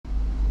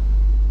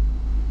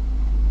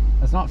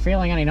It's not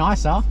feeling any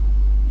nicer.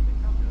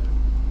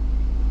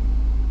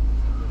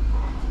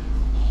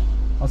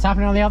 What's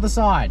happening on the other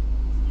side?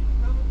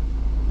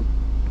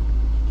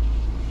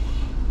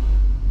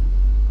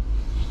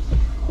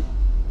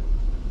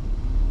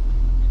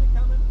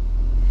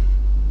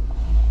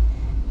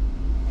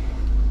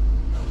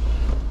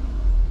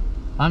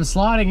 I'm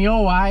sliding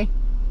your way.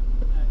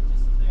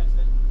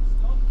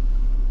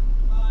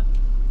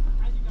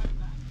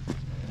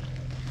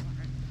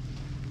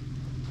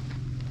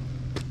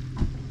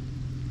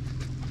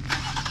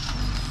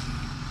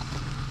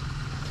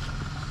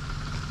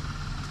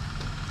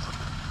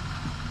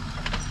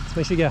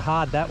 Make sure you go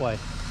hard that way.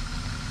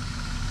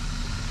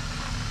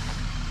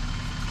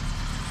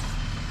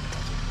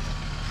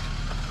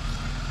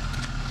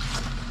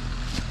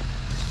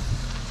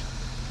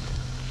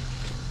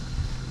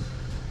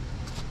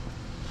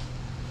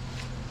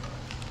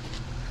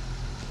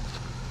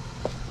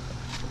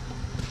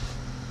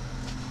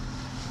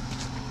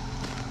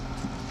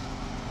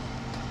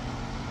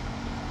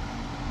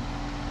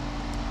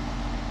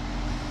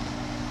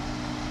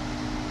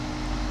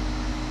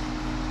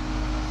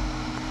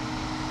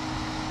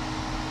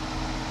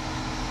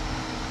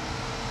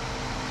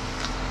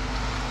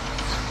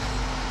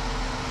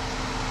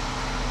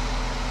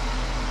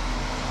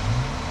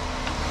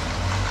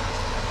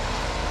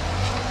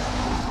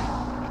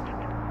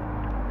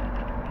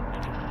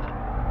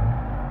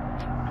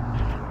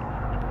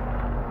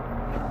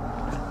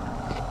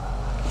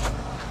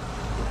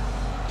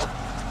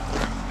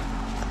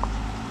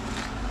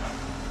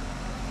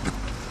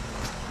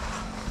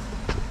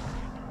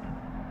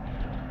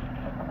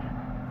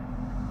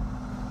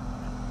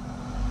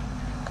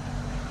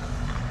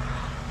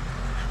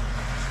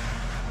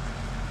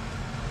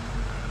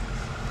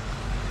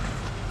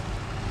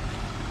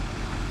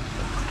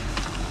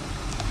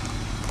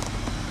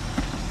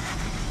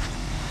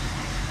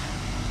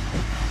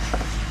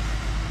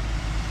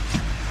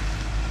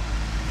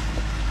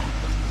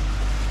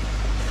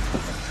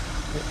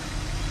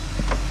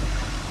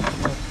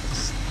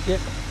 Yep.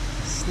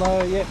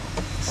 Slow, yep.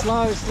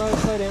 Slow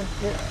down.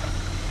 Yep.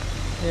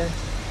 Yeah.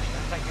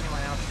 Don't take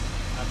anyone else.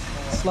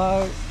 That's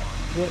Slow.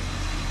 Yep.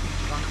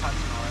 one touch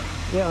already.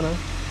 Yeah, I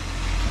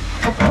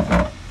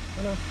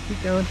know. Keep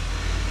going.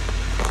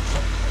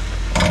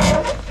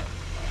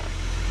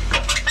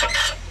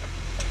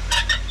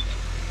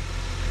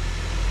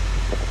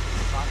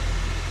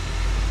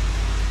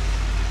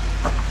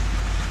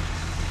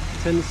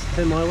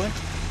 Turn my way.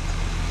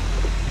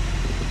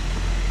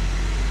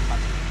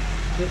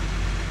 Yep.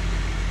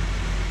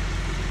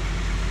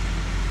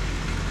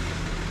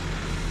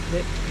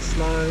 Yep,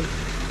 slow.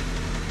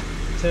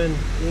 Turn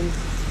in.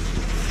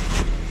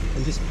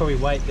 And just probably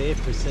wait there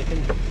for a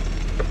second.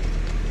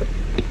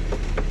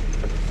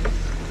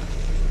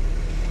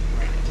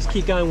 Just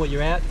keep going while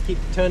you're out.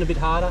 Turn a bit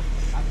harder.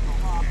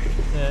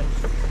 Yeah.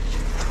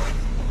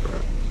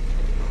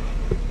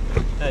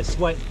 No, just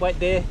wait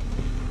there.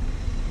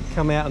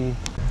 Come out and...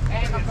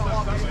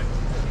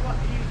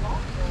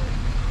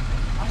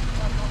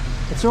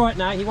 It's alright,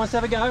 Nate. He wants to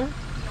have a go.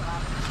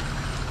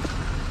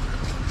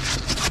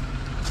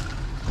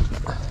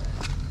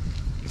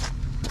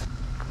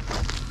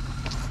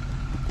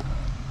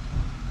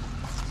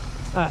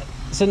 Alright,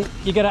 so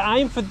you got to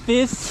aim for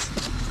this.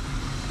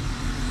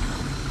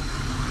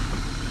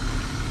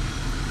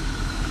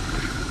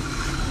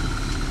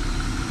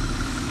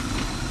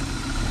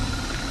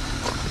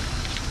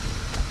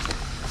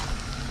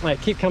 Wait,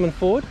 keep coming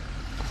forward.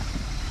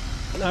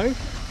 No.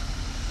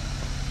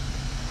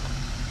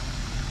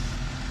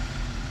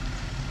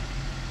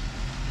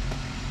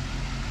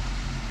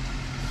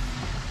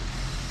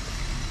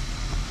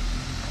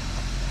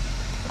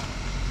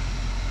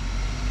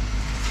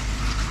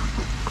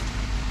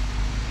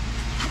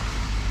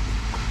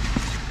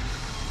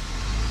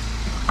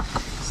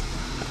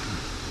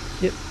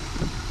 Yep.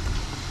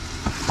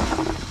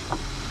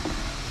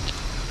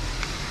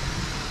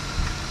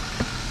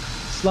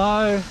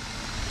 Slow.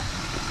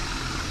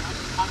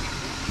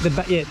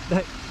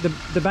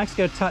 The back's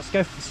go touch.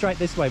 Go straight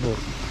this way, boy.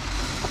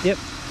 Yep.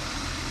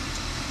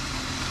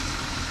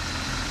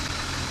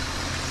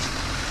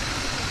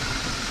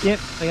 Yep.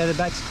 Okay, the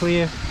back's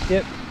clear.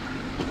 Yep.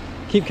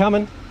 Keep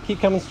coming. Keep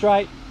coming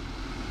straight.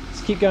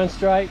 Just keep going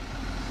straight.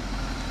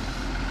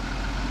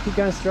 Keep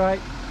going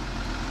straight.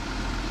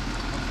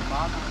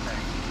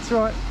 It's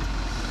right.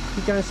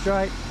 Keep going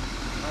straight.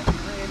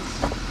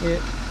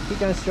 Yeah. Keep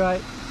going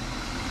straight.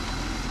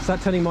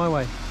 Start turning my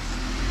way.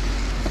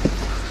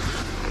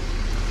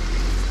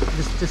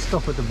 Just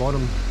stop at the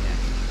bottom.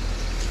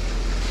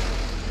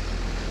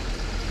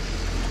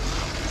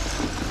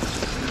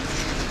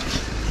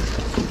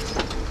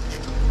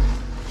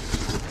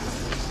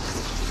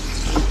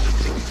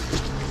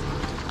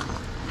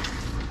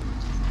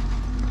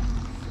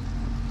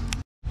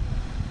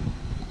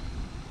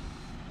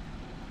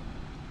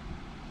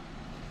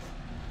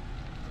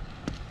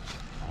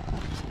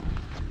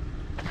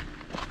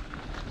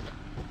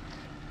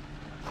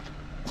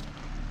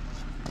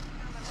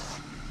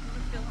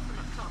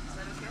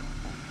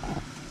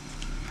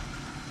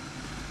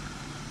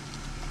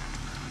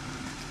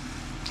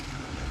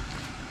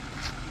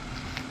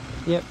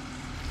 Yep.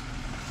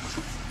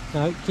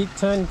 No, keep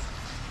turning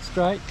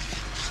straight.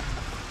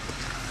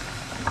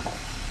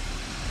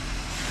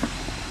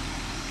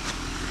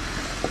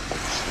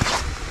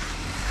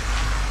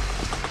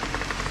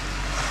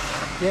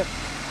 Yep.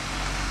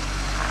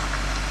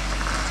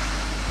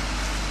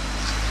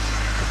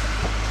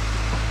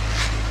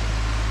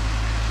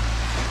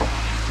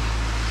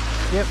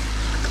 Yep.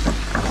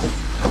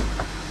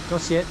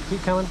 Not yet.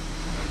 Keep coming.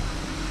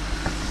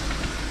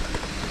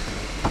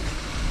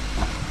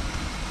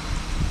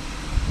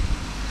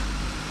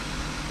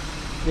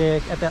 Yeah,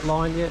 at that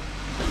line, yeah.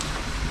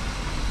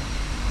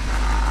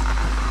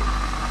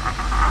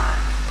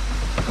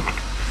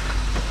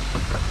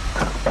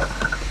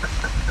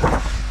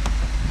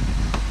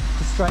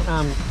 Just straight,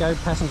 go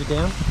passenger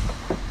down.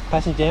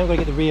 Passenger down, gotta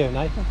get the rear,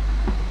 Nathan.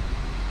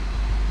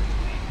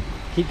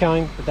 Keep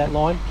going with that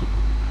line.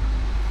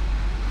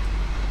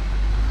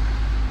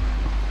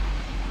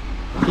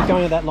 Keep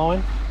going with that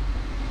line.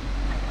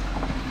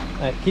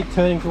 Keep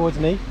turning towards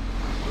me.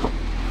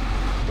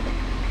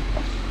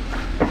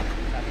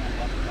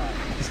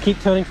 Just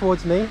keep turning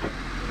towards me.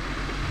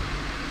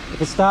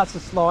 If it starts to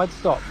slide,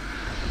 stop.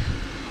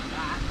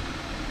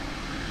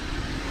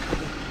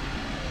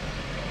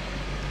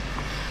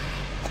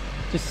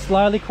 Just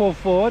slowly crawl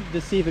forward to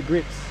see if it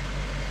grips.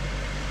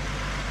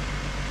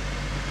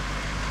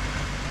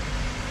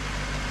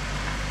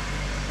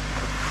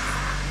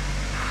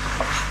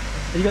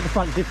 Have you got the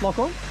front diff lock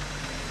on?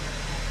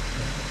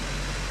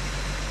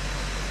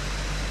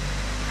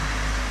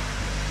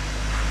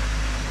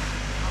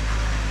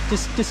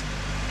 Just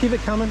keep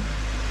it coming.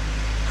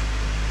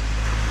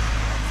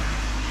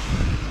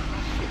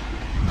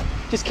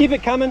 Just keep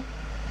it coming.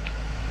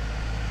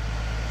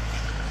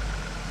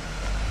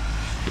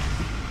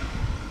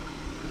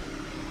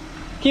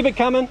 Keep it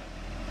coming.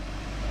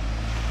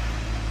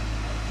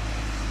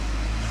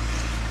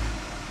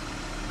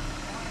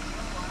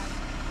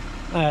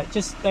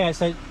 Okay,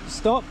 so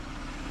stop.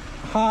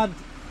 Hard,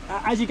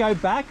 as you go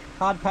back,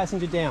 hard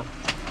passenger down.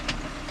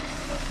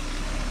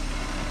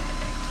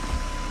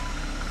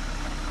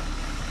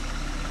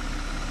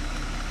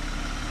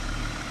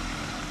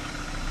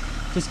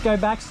 Just go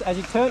back as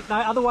you turn. No,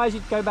 otherwise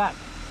you'd go back.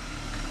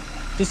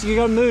 Just you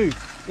gotta move.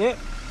 Yep.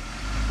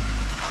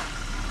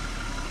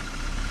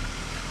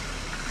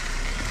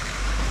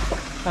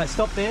 Alright,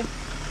 stop there.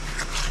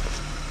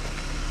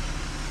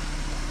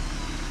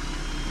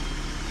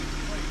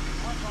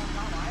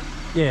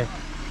 Yeah,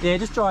 yeah,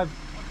 just drive.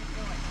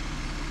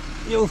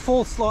 You'll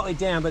fall slightly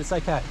down, but it's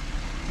okay.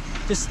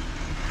 Just,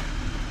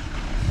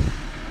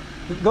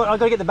 I've got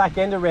to get the back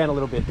end around a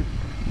little bit.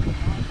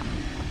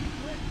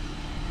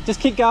 Just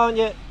keep going,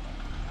 yeah.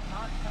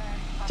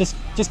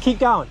 Just keep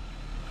going.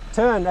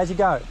 Turn as you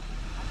go.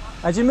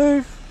 As you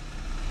move,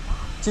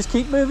 just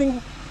keep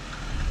moving.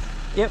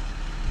 Yep.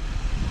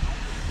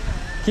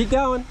 Keep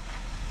going.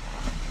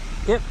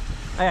 Yep.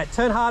 Okay,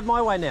 turn hard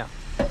my way now.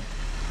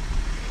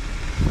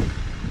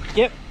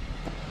 Yep.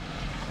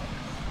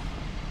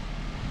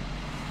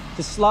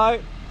 Just slow.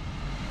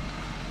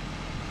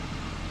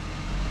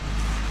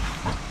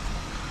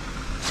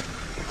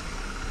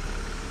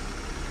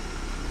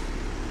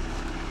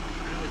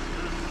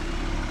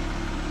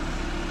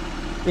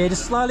 Yeah,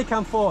 just slowly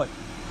come forward.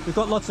 We've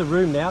got lots of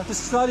room now.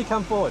 Just slowly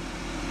come forward.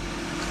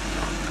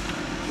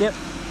 Yep.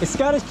 It's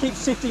going to keep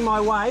shifting my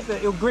way, but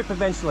it'll grip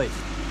eventually.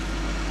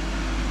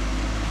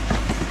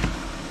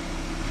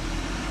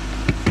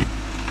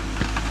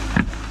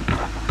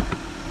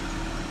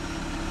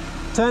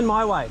 Turn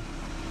my way.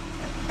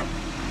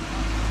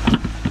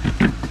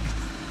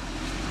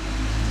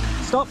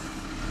 Stop.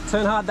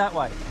 Turn hard that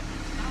way.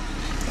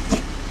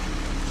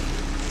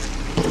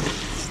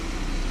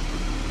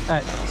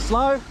 Alright,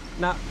 slow.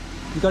 No,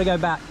 you've got to go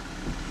back.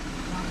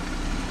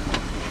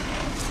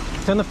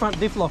 Turn the front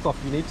diff lock off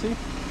if you need to.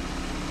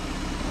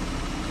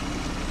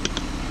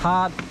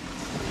 Hard.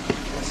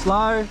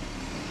 Slow.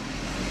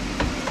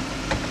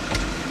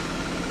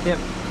 Yep.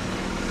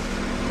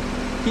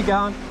 Keep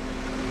going.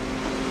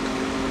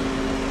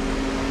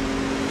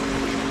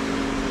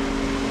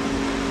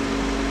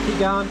 Keep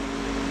going.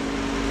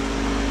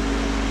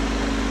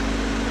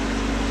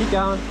 Keep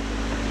going.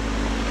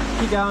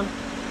 Keep going.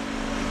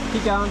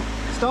 Keep going.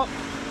 Stop.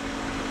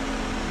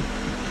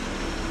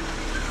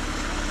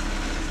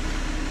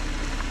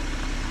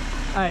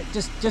 Alright,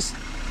 just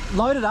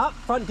load it up,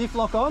 front diff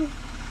lock on.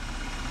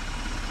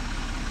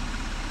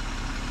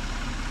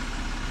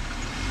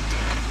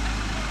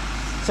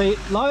 So you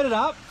load it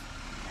up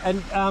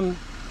and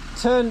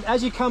turn,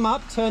 as you come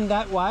up, turn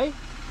that way.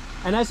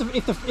 And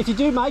if you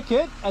do make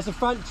it, as the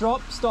front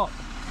drop, stop.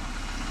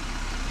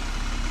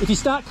 If you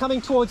start coming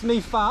towards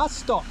me fast,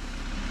 stop.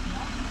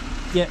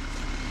 Yeah.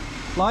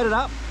 Load it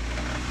up.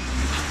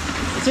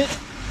 That's it.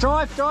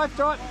 Drive, drive,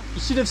 drive. You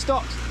should have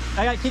stopped.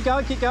 Okay, keep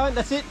going,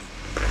 that's it.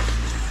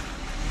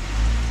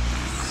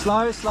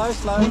 Slow, slow,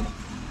 slow.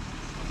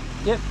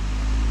 Yep.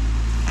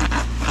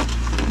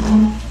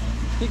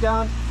 Keep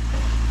going.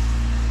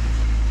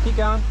 Keep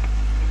going.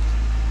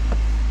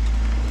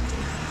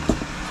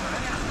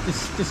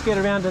 Just get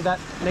around to that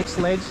next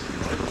ledge.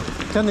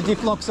 Turn the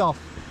diff locks off.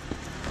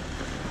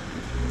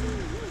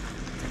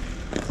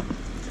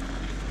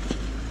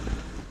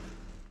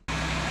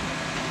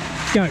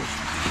 Go.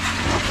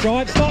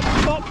 Drive, stop.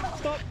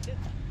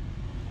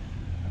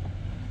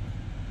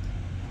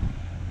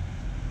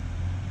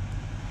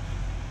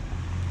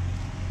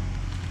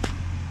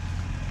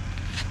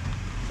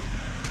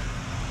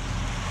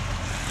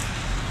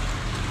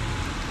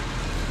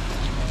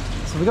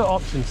 So we've got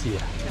options here.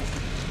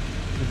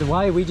 With the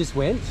way we just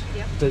went,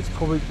 that's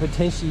probably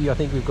potentially, I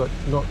think we've got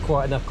not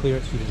quite enough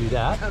clearance for you to do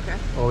that. Okay.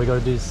 Or we've got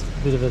to do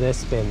a bit of an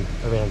S-bend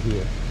around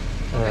here,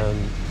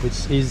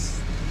 which is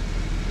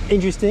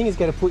interesting. It's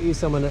going to put you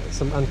some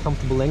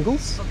uncomfortable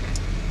angles,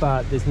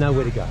 but there's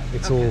nowhere to go.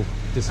 It's all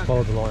just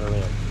follow the line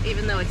around.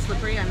 Even though it's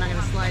slippery, I'm not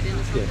going to slide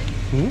into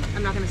something?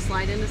 I'm not going to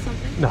slide into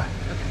something? No. Okay.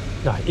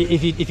 No,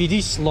 if you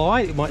do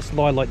slide, it might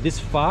slide like this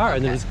far,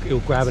 and then it'll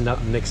grab the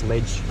next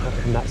ledge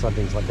from that side,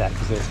 things like that,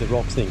 because it's the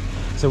rocks thing.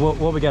 So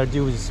what we got to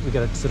do is we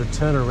got to sort of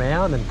turn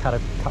around and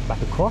cut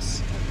back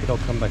across. It'll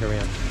come back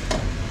around.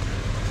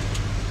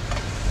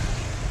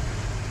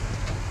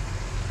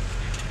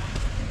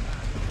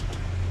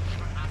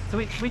 So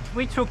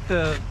we took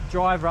the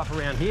driver up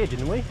around here,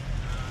 didn't we?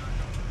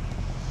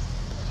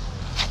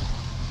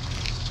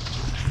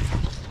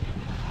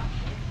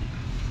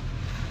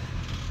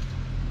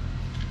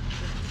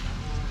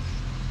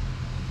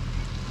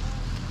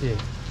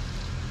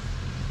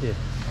 Yeah.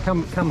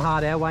 Come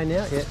hard our way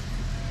now. Yeah.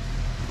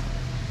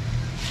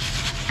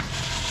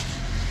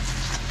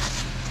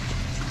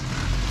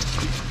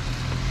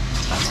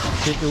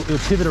 It'll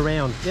pivot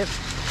around. Yep.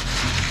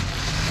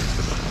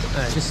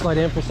 Just slow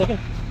down for a second.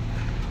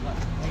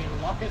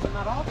 The lockers and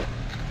that off?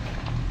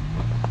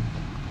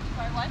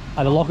 Sorry, what?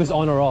 Are the lockers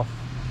on or off?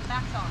 The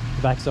back's on.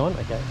 The back's on.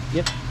 Okay.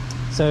 Yep.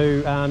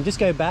 So just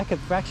go back a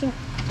fraction,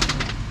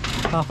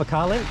 half a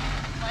car length.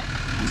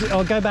 What?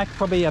 I'll go back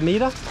probably a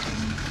metre.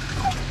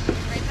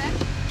 Right there?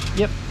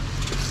 Yep.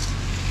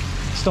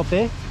 Stop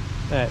there.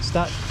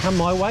 Come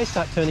my way,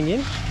 start turning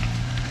in.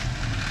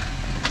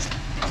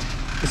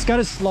 It's going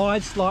to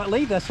slide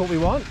slightly, that's what we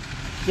want.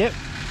 Yep.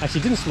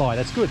 Actually, it didn't slide,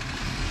 that's good.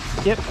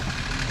 Yep.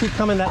 Keep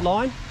coming that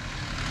line.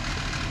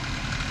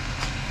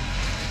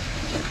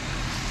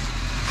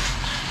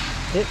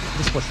 Yep.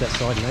 Just watch that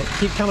side, mate.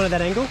 Keep coming at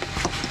that angle.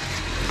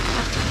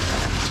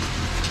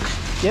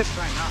 Yep.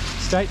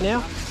 Straight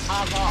now.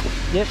 Hard off.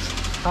 Yep,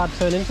 hard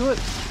turn into it.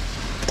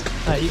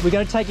 We're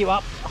going to take you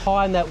up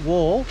high on that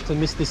wall to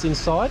miss this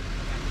inside.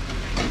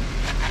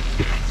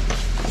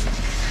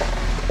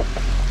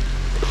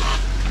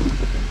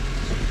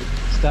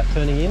 Start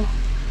turning in.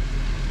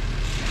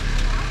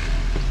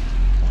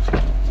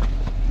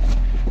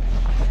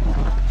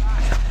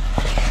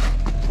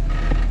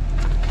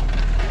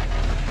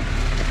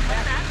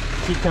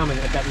 Keep coming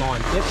at that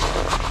line. Yep.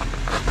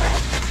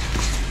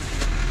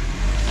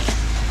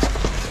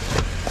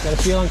 Does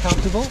that feel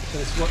uncomfortable?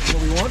 That's what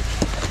we want.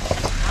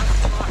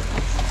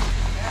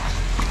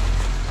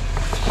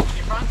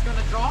 Your front's going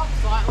to drop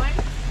slightly.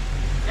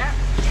 Yep.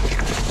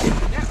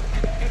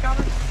 Keep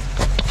coming.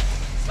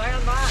 Stay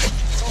on that.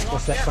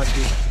 What's that front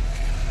do?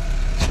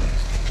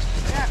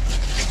 Yep.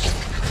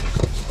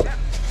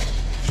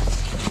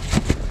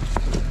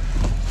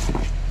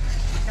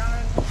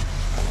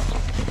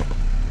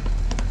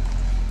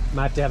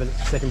 Might have to have a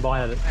second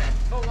bite at it.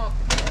 Full lock.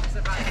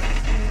 Opposite back.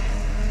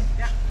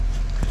 Yep.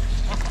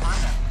 What's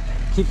behind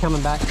that? Keep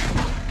coming back.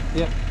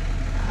 Yep.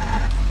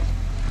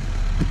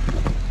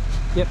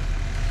 Yep.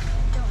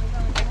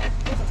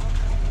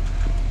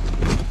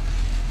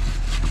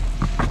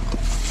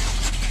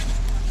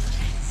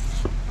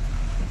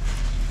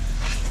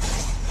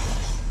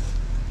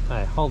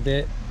 Alright, hold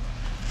there.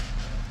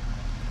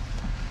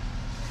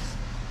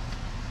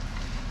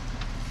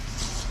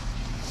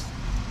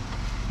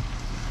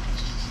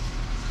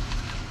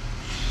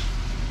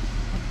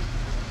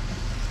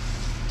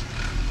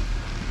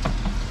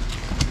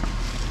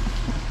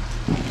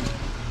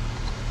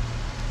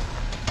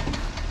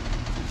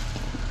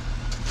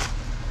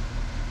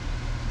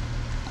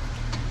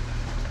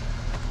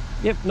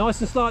 Yep, nice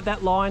and slow at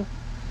that line.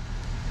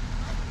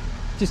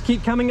 Just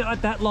keep coming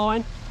at that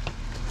line.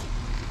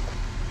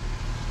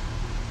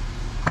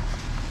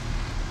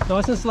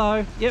 Nice and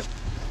slow, yep.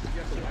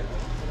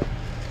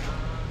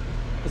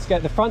 Let's go,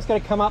 the front's got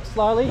to come up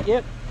slowly,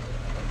 yep.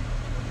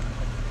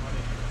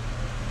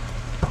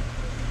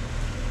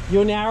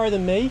 You're narrower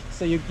than me,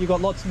 so you've got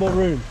lots more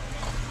room.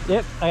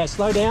 Yep, okay,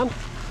 slow down.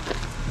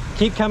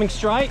 Keep coming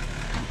straight.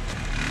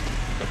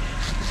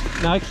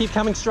 No, keep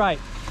coming straight.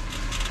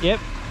 Yep.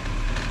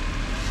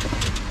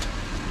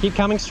 Keep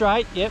coming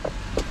straight, yep.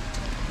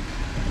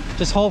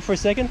 Just hold for a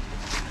second.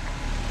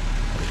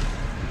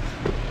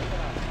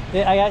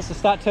 Yeah, okay, so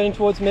start turning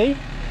towards me.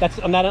 That's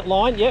on that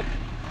line, yep.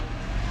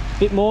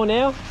 Bit more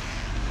now.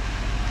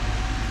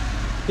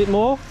 Bit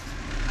more.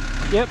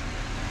 Yep.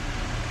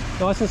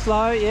 Nice and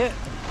slow, yep.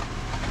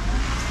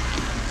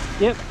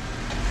 Yep.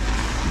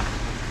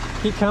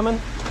 Keep coming.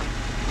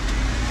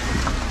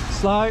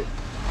 Slow.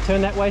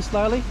 Turn that way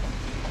slowly.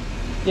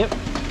 Yep.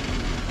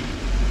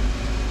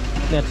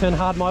 Now turn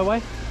hard my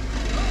way.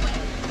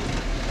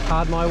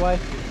 hard my way.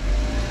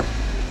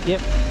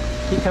 Yep,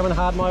 keep coming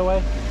hard my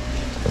way.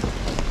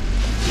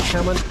 Keep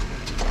coming.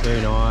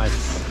 Very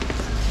nice.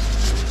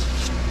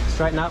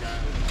 Straighten up.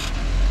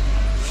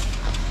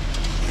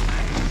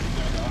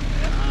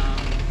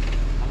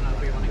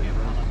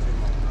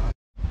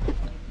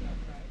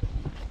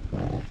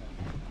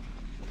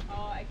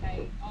 Oh,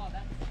 okay. Oh,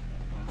 that's...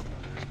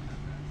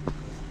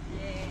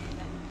 Yeah.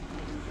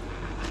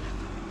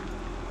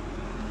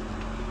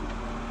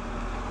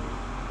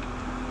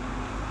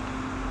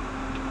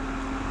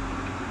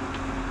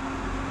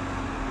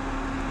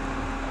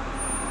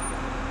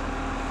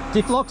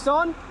 Diff locks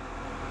on.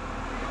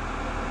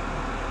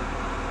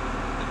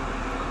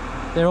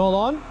 They're all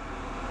on.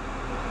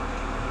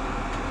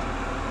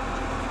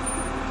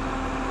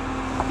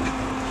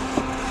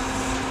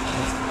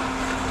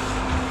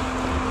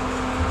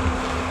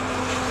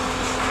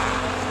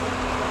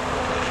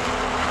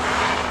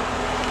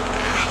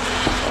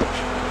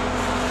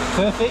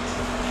 Perfect.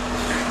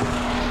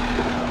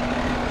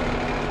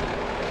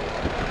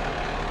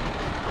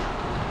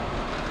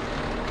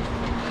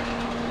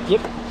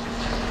 Yep.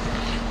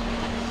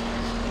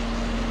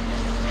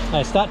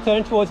 Now start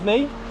turning towards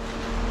me.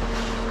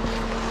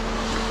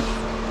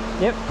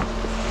 Yep.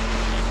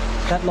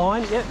 That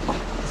line, yep.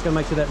 Just gonna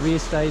make sure that rear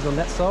stays on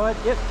that side,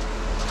 yep.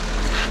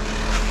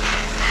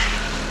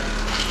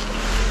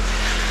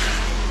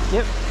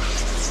 Yep.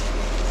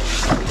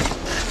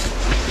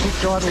 Keep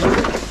driving with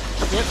it.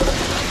 Yep.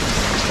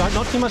 Don't,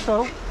 not too much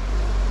throttle.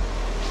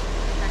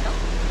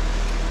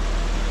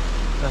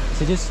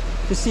 So just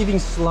see if you can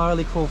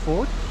slowly crawl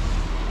forward.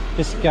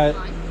 Just go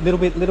little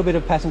bit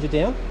of passenger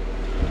down.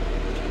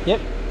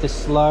 Yep.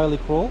 Just slowly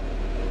crawl.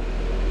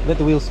 Let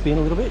the wheel spin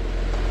a little bit.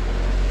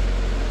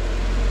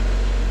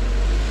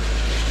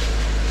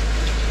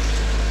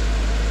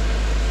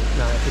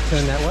 No, if you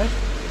turn that way,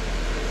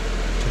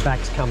 the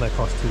back's come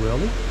across too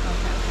early. Okay.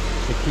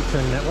 So keep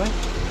turning that way.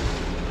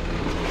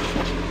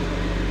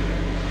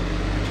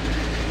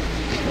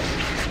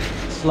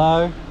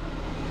 Slow.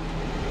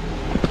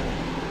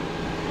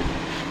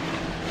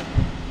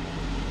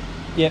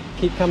 Yep,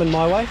 keep coming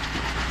my way.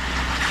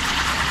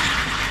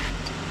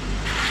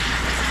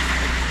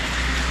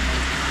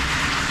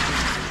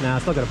 No,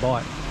 it's not got a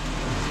bite.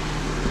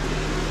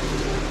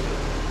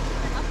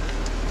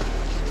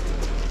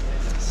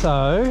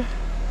 So,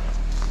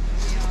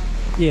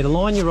 yeah, the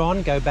line you're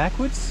on, go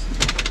backwards.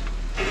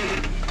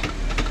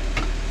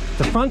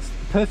 The front's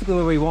perfectly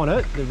where we want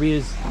it, the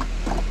rear's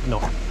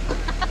not.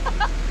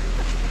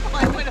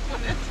 I would have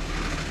put it.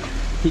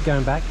 Keep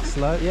going back,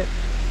 slow, yep.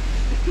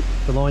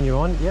 The line you're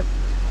on, yep.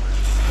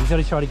 You've got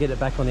to try to get it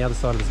back on the other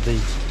side of this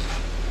V.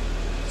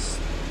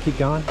 Keep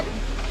going.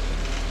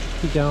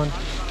 Keep going.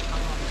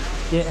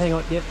 Yeah, hang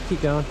on, yep,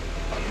 keep going.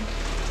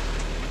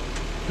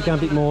 Keep going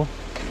a bit more.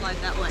 Slide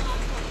that way.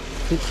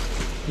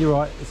 You're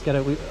right, it's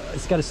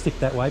got to stick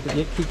that way, but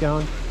yep, keep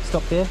going.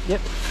 Stop there,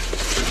 yep.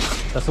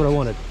 That's what I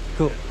wanted,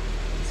 cool.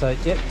 So,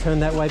 yep, turn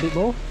that way a bit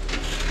more.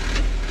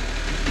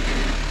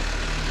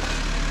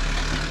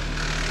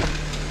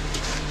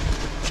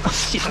 Oh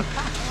shit!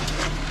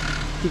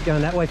 Keep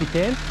going that way if you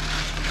can.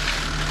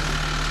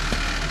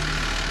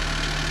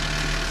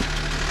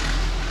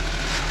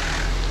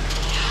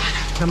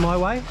 Come my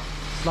way,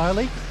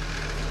 slowly.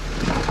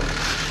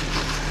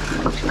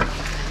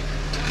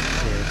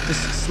 Yeah,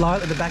 just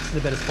slowly, the back's in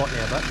a better spot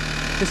now, but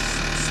just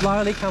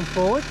slowly come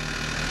forward.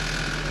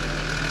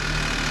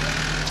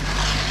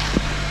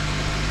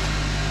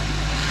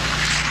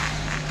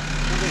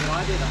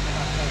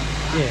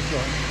 Yeah,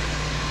 right.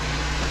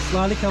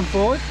 Slowly come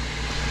forward.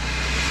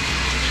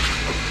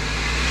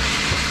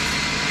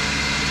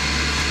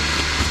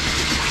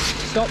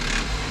 Stop.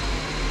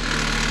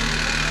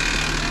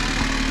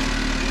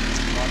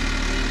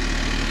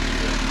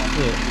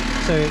 Yeah.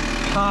 So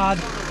hard.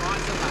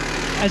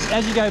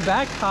 As you go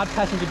back, hard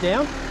passenger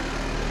down.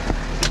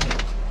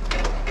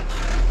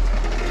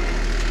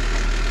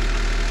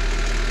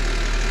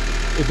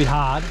 It'd be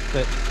hard,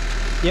 but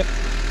yep.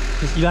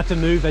 You have to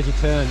move as you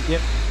turn.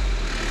 Yep.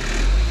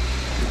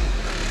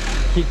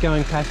 Keep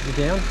going passenger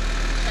down.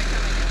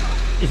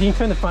 If you can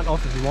turn the front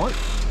off if you want.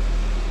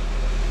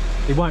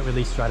 It won't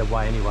release straight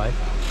away anyway.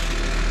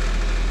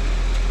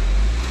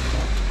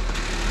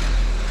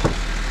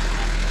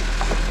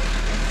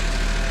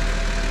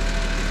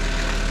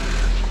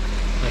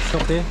 Let's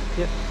stop there.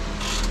 Yep.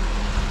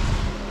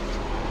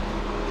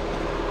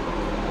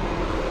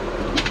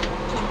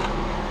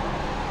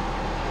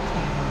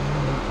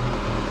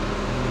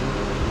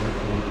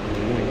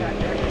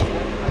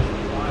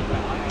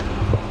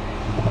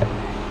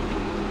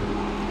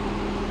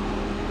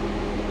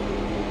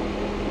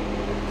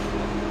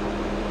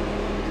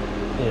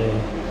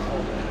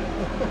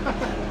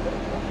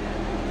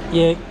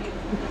 Yeah.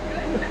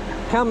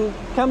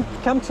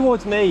 Come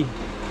towards me.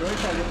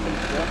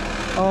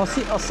 I'll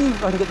see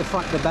if I can get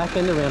the back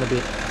end around a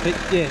bit. But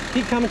yeah,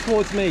 keep coming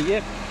towards me.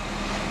 Yep.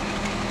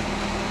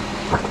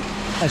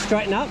 So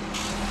straighten up.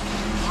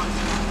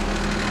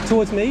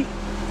 Towards me.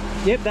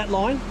 Yep, that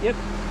line. Yep.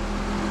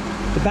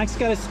 The back's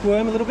going to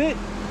squirm a little bit.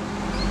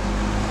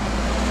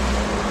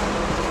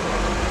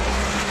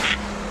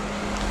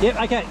 Yep,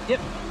 okay, yep.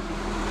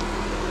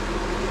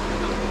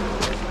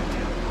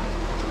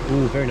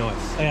 Ooh, very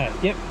nice. Okay,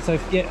 yep, so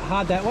yeah,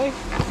 hard that way.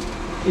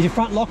 Is your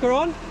front locker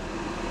on?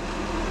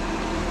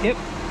 Yep.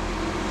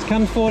 Just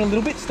come forward a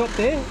little bit, stop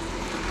there.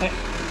 Okay.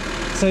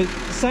 So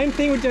same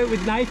thing we do it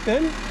with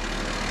Nathan.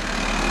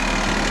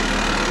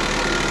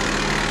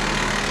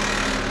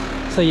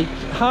 So you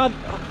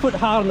put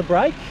hard on the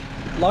brake,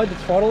 load the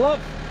throttle up,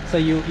 so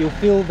you'll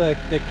feel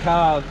the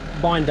car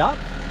bind up,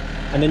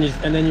 and then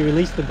you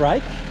release the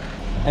brake,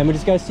 and we'll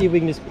just go see if we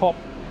can just pop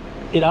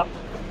it up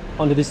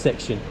onto this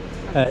section.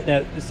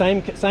 Now the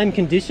same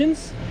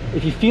conditions.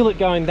 If you feel it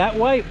going that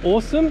way,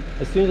 awesome.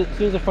 As soon as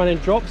the front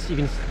end drops, you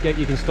can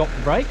stop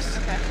the brakes.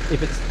 Okay.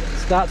 If it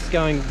starts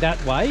going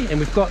that way, and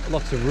we've got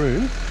lots of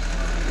room,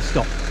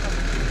 stop.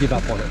 Give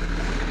up on it.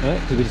 All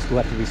right? So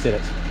we'll have to reset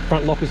it.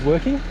 Front lock is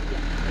working.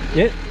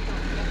 Yeah.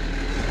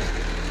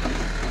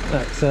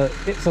 Right, so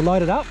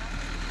load it up.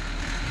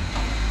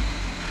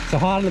 So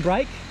hard on the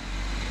brake.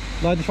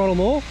 Load the throttle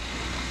more.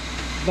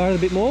 Load it a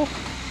bit more.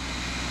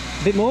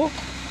 A bit more.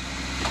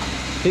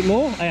 A bit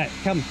more. Okay,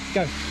 come,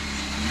 go.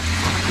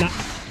 No.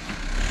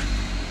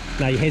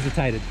 No, you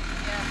hesitated.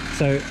 Yeah.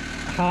 So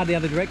hard the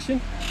other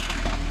direction.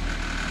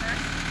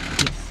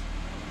 Yes.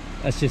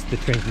 That's just the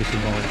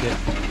transmission line. Yeah.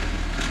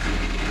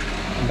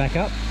 And back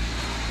up.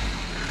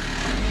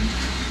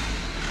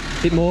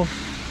 Bit more.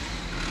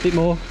 Bit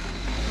more.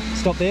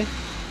 Stop there.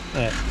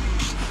 Alright.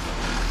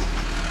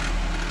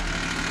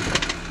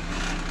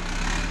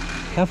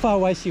 How far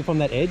away is she from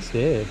that edge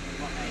there?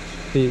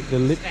 The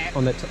lip Step.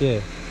 on that, yeah.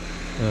 You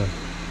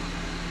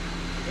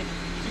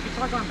can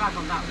try going back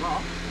on that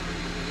rock.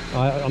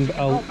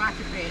 Go back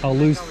a bit.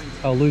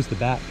 I'll lose the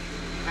back.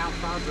 How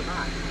far's the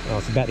back? Oh,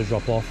 it's about to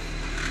drop off.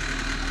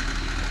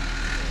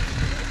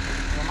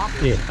 Well, up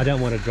Yeah, I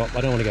don't want to drop.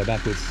 I don't want to go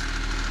backwards.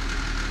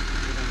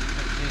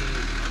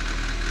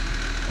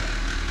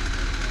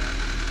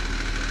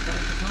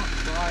 It's not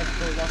slide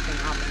full locking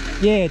up and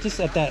then Yeah, just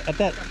at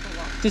that,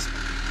 just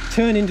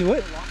turn into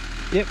it.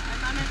 Yep,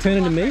 I'm in turn full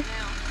into lock me, right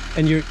now.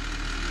 and you're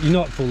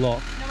not full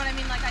lock. You know what I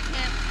mean? Like I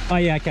can't. Oh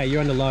yeah, okay,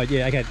 you're under load.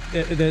 Yeah, okay.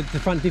 The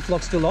front diff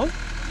lock's still on.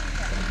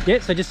 Yeah,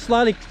 so just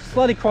slowly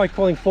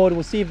crawling forward.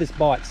 We'll see if this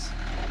bites.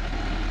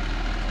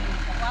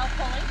 While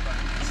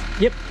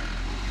pulling. Yep.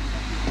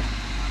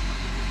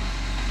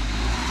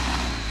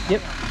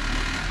 Yep.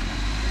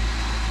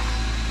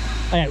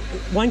 Okay,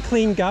 one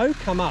clean go,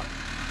 come up.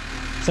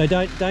 So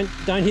don't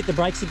hit the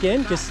brakes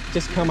again. Just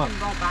come up. you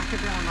can roll back a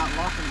bit on that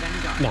lock and then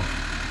go. No.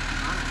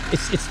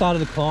 It's started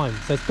the climb,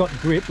 so it's got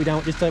grip. We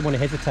just don't want to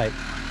hesitate.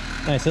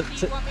 No, Do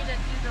you want me to do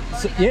the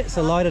so loading yeah, up so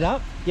front? load it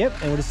up. Yep,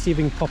 and we'll just see if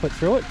we can pop it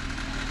through it.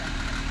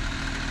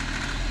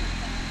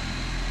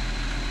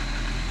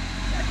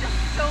 That's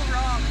just so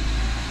wrong.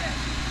 Okay.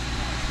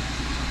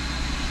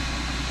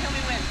 Tell me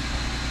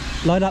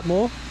when. Load up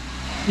more.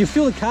 You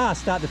feel the car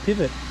start to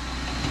pivot.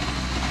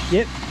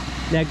 Yep.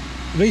 Now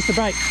release the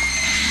brake.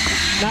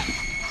 No,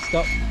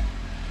 stop.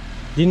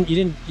 You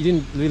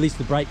didn't release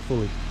the brake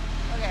fully.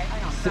 Okay.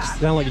 Hang on. It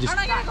sounded like you Aren't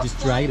I gonna go just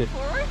dragged it.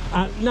 flying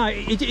forward? No,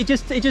 it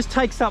just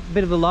takes up a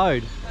bit of the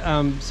load.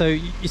 So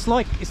it's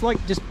like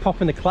just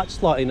popping the clutch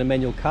slightly in a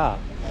manual car.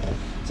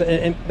 So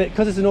but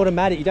because it's an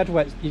automatic, you don't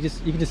have to wait.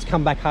 You can just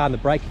come back hard on the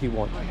brake if you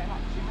want. She may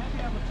be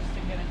able just to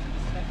get into the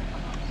step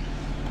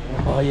and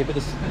come up. Oh yeah, but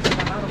this.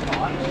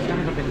 She's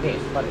going to be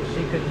this, but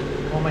she could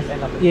almost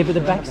end up. Yeah, but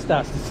the back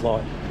starts to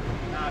slide.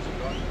 No, she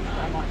could.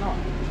 I might not.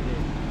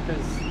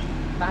 Because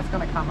that's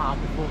going to come up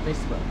before this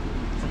will.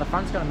 So the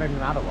front's going to move no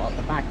matter what.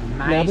 The back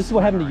may. Now this is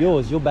what happened to swing around.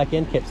 yours. Your back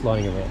end kept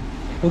sliding around.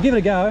 We'll give it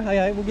a go.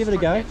 Okay, we'll give it a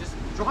go. Yeah, just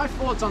drive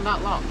forwards on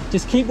that lock.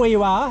 Just keep where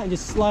you are and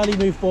just slowly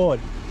move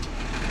forward.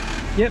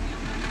 Yep.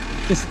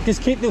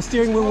 Just keep the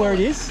steering wheel where it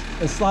is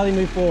and slowly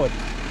move forward.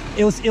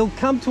 It'll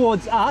come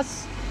towards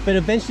us, but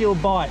eventually it'll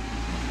bite.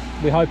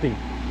 We're hoping.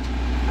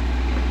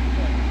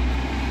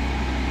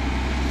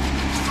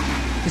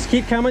 Just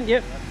keep coming.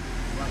 Yep.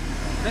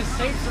 There's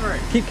seats through.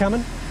 Keep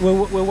coming.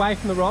 We're away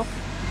from the rock.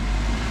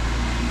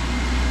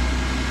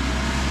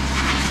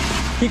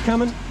 Keep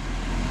coming.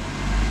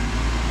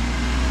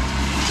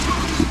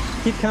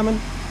 Keep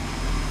coming.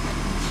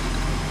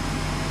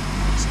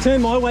 Just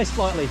turn my way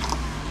slightly.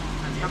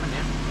 That's coming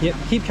now. Yep,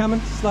 keep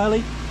coming,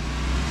 slowly.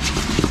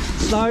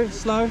 Slow,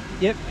 slow.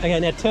 Yep, okay,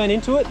 now turn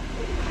into it.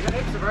 You got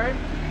heaps of room.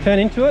 Turn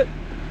into it.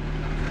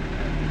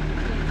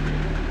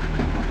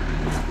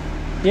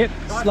 Yep,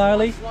 Drive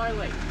slowly. forward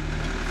slowly.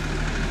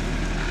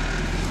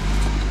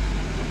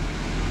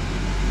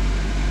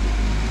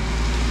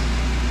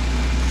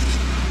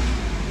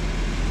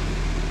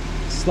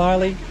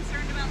 Slowly.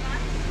 Concerned about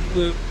that?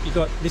 Look, you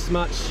got this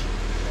much.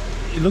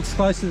 It looks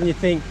closer than you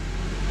think.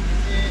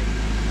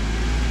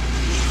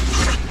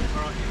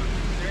 Alright,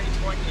 is there any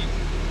point in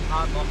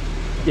hard lock?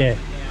 Yeah,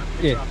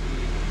 Yeah. yeah.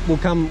 We'll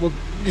come.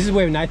 This is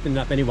where Nathan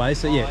ended up anyway.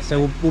 So yeah, okay.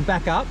 so we'll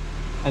back up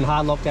and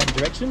hard lock that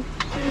direction.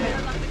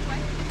 Better luck which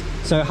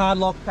way? So hard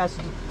lock, pass,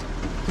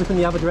 flip in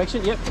the other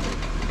direction. Yep.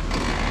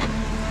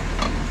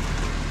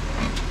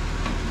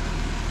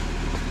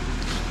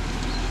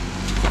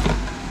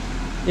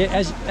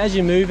 Yeah, as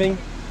you're moving,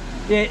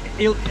 Yeah,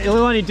 it'll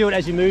only do it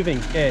as you're moving.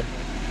 Yeah.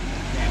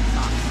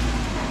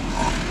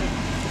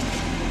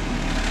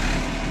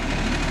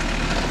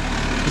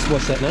 Just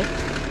watch that, mate.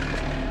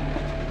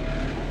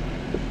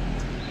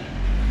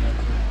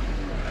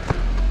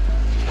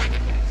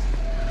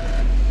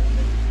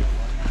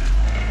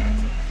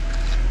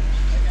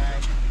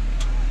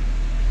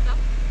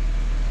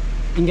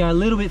 You can go a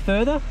little bit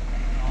further.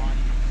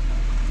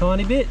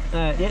 Tiny bit.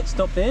 Yeah,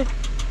 stop there.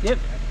 Yep.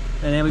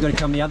 And now we've got to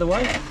come the other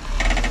way.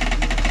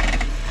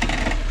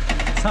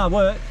 It's hard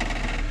work.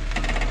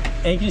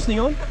 Air conditioning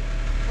on?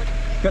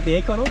 Got the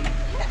aircon on? Do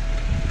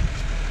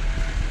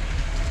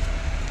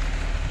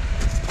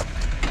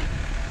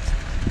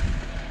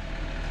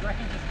you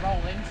reckon just roll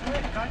into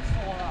it? Don't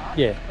slow up.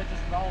 Yeah. But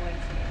just roll into it.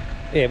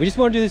 Yeah, we just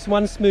want to do this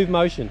one smooth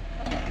motion.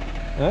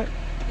 Alright?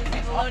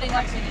 Loading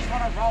up. You just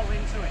want to roll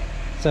into it.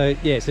 So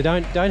yeah, so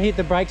don't hit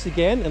the brakes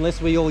again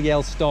unless we all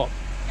yell stop.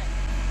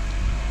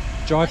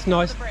 Drive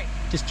nice.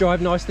 Just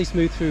drive nicely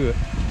smooth through it.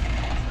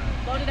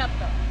 Load it up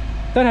though.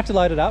 Don't have to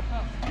load it up.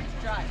 Oh,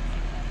 just drive.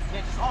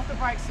 Yeah, just off the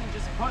brakes and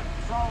just put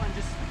roll and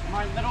just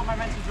little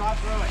momentum drive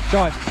through it.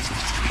 Drive.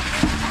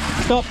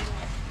 Stop.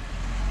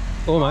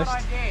 Almost. Good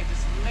idea.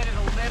 Just let it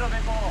a little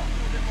bit more.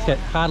 Get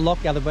hard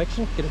lock the other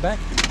direction. Get it back.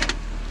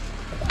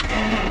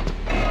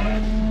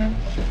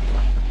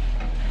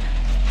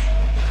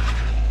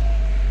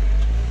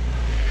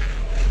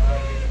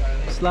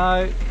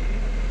 Slow.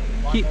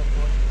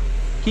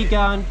 Keep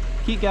going.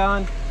 Keep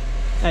going.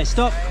 Hey,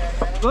 stop.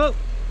 Whoa.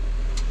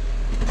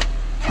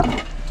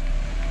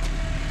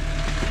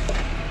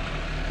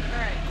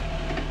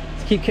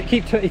 Keep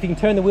if you can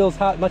turn the wheels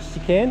hard as much as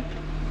you can.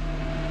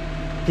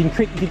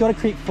 If you've got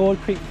to creep forward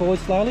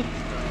slowly.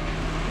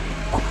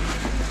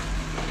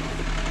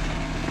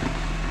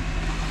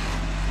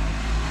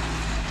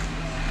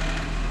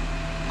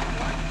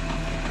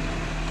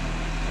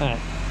 Alright.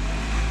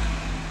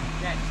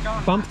 Yeah, just go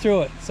on. Bump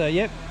through it. So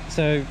yep.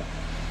 So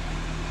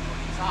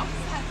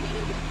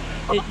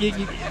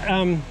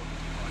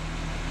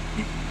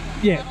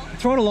yeah,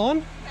 throttle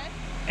on,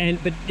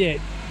 but yeah,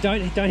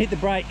 don't hit the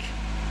brake.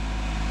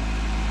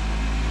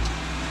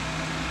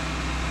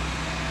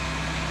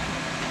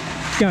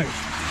 Go.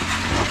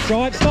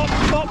 Drive.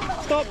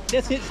 Stop.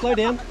 That's it. Slow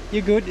down.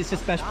 You're good. It's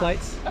just bash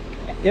plates.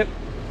 Yep.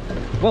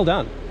 Well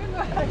done.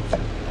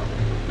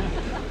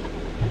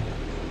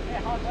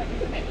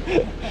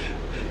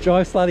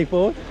 Drive slightly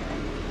forward.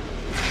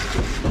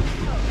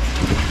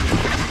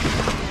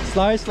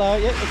 Slow.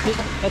 Yep.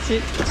 That's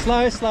it.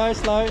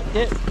 Slow.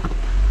 Yep.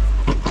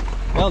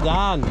 Well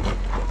done.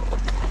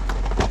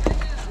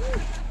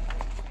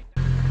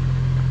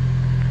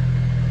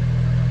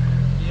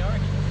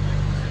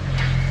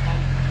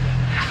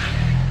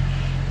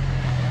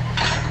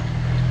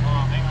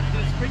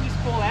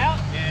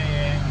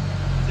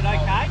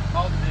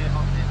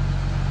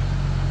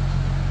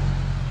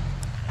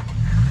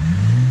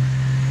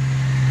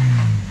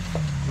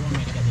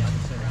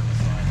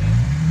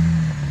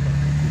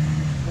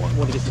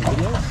 Want to get some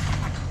videos?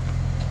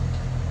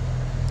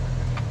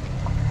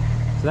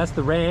 So that's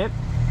the ramp.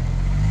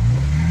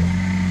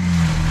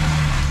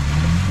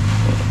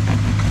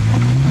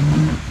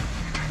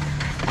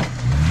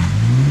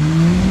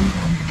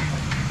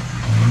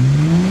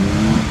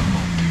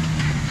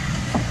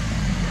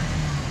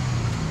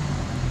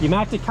 You might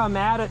have to come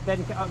out it,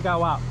 then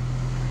go up.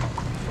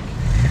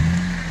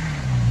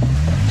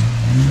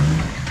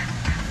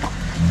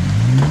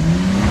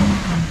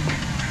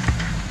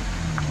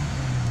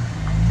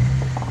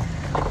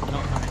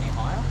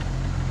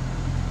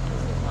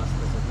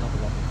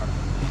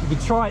 You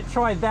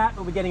try that,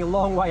 we'll be getting a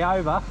long way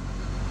over.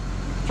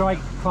 Try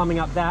climbing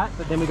up that,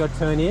 but then we've got to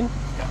turn in.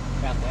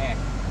 About there.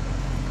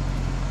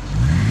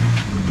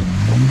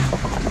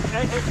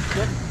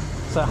 Yep.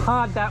 So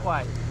hard that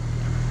way.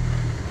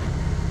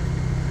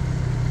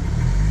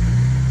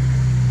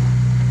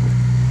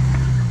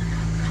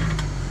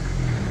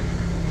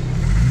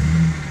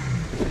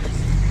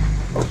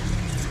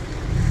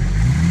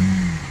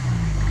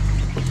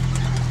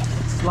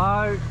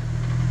 Slow.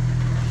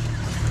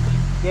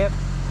 Yep.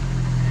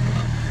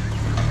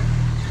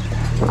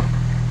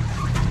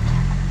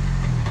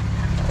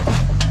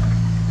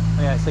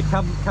 Okay, so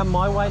come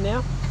my way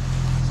now.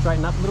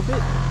 Straighten up a little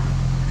bit.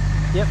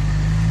 Yep.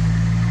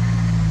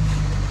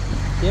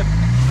 Yep.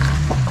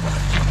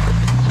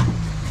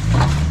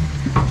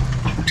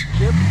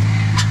 Yep.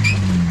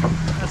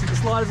 That's what the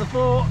sliders are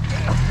for.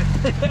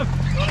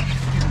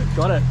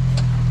 Got it.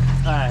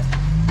 Alright.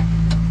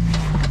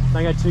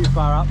 Don't go too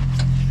far up.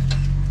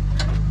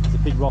 There's a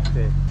big rock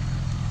there.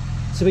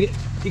 So you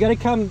got to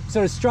come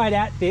sort of straight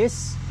at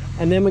this,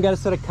 and then we're going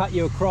to sort of cut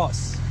you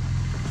across.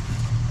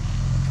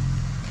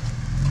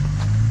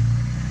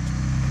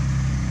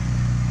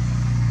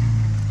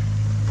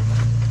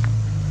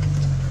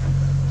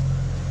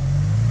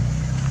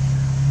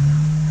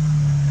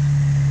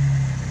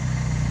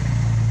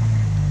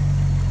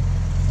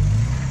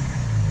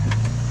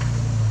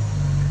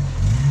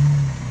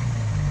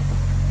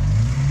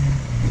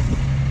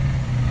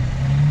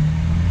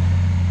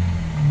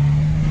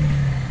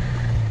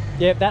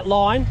 Yep, that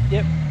line.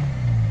 Yep.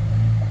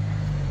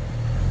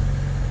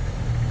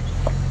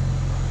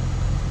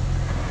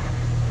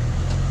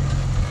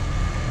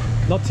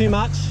 Not too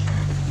much.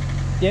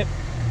 Yep.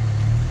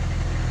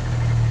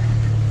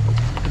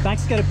 The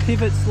back's going to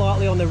pivot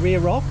slightly on the rear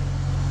rock.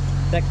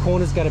 That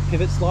corner's going to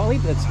pivot slightly.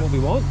 That's what we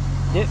want.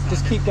 Yep,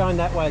 just keep going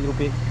that way a little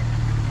bit.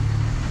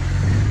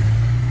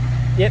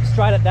 Yep,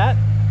 straight at that.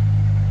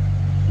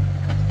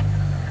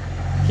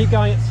 Keep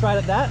going straight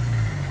at that.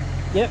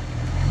 Yep.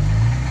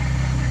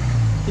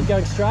 Keep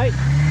going straight.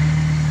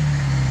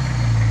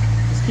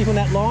 Just keep on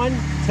that line.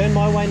 Turn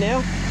my way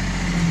now.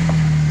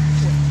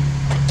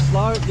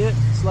 Slow, yep,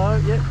 slow,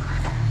 yep.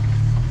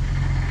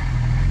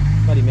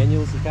 Bloody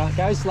manuals, you can't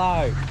go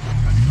slow.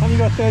 Haven't you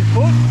got a third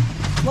foot?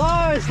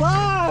 Slow,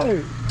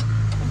 slow!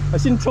 I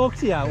shouldn't talk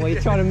to you while you're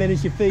trying to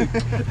manage your feet.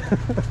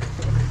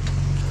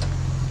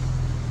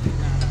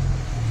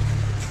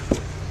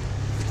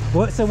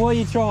 So what are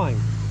you trying?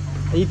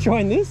 Are you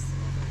trying this?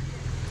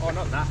 Oh,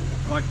 not that.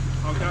 Like,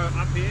 I'll go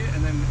up here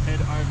and then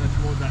head over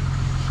towards that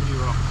shitty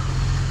rock.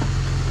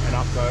 And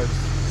up goes.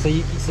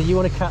 So you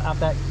want to cut up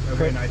that?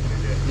 Where Nathan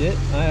is, yeah.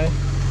 Yeah.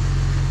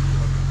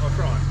 I'll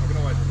try. I can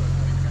always do that.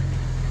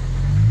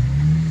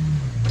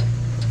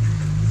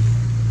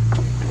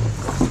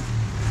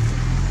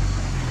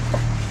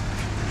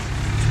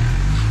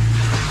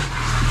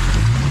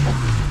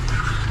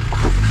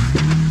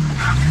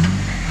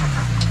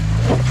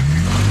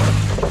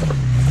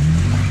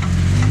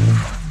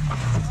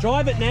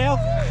 Drive it now.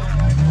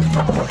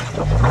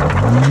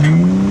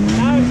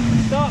 No,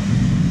 stop.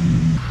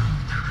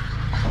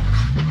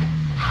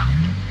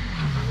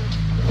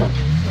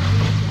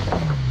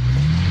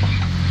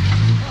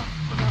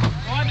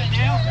 Drive it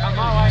now. Come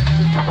my way.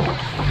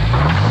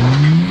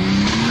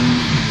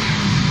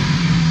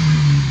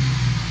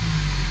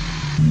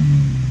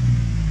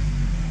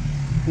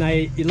 No,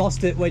 you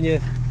lost it when you...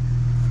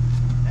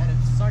 And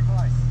it's so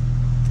close.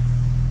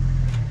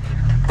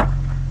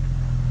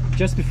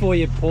 Just before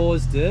you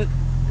paused it,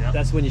 Yep.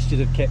 That's when you should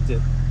have kept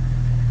it.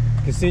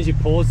 Because as soon as you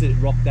paused it, it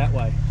rocked that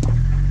way.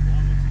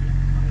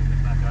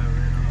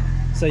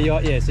 So you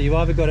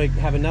either got to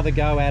have another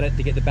go at it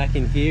to get the back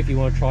in here if you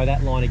want to try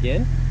that line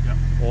again, Yep.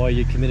 or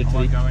you're committed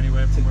to, go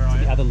anywhere from where I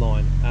the am. other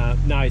line.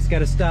 No, it's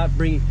going to start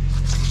bringing,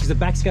 because the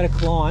back's going to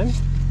climb,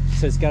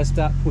 so it's going to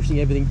start pushing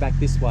everything back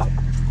this way.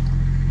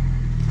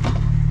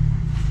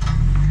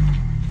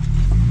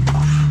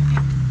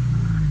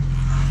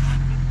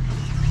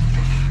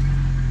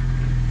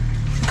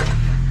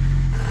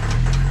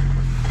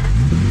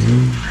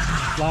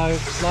 Slow,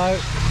 slow.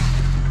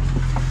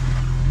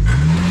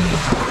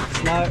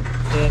 Slow.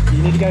 Yeah,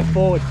 you need to go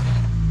forward.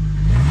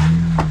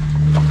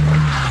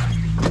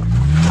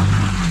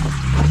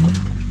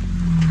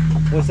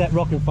 What's that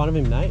rock in front of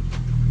him, Nate?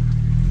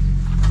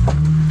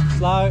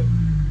 Slow.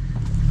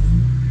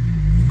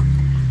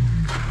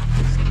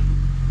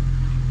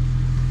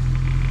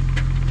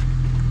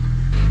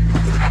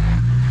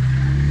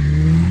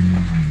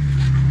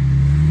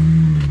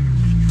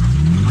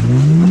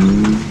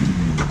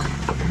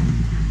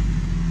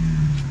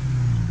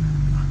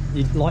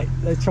 Like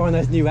they're trying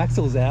those new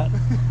axles out.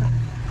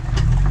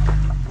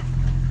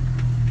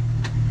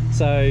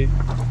 So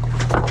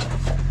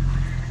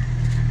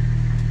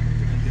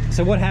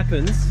what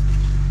happens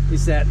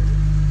is that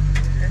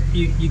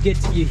you get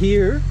to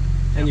here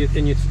and you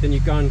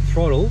go and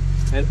throttle,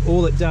 and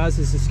all it does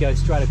is just go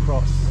straight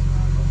across.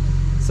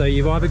 So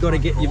you've either got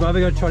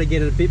to try to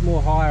get it a bit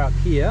more higher up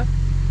here,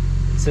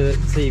 so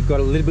you've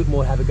got a little bit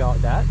more to have a go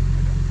at that.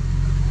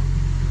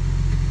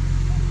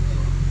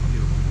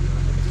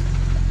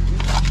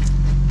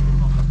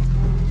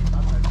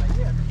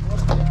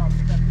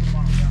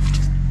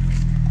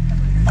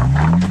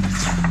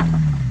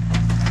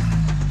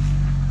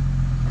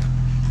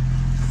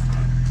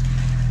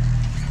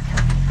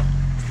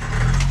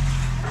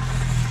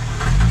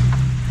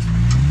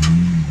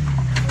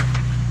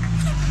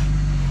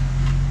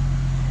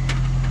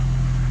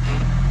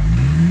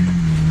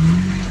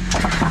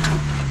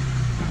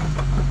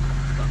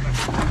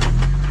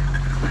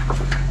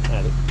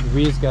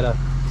 Rear's got to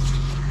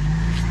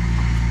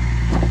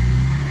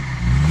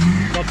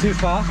not too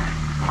far.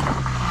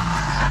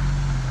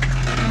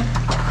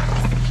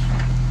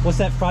 What's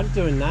that front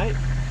doing, Nate?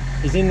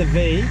 He's in the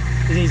V.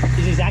 Is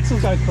his axle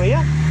go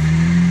clear?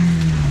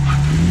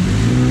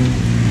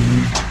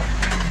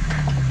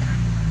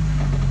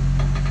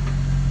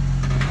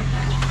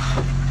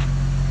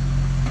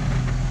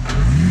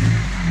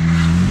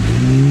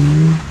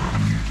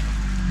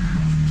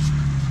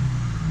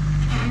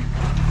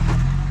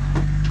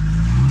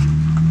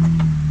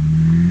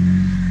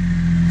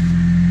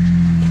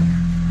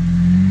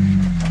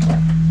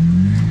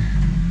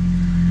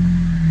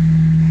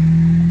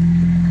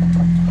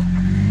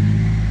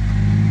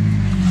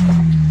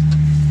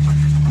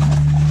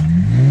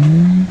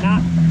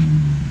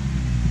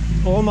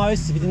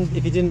 Almost,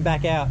 if you didn't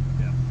back out.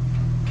 Yeah.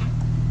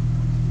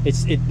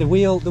 The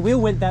wheel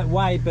went that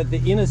way, but the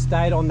inner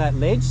stayed on that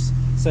ledge.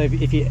 So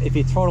if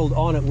you throttled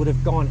on, it would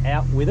have gone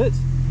out with it.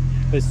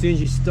 But as soon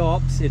as you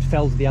stopped, it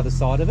fell to the other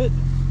side of it.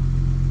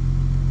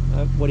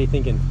 What are you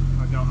thinking?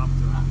 I go up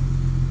to that.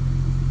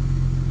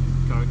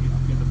 Go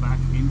get the back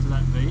into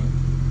that V.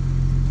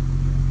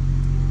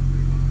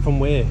 From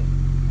where?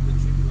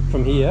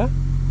 From here? Or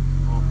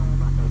from the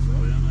back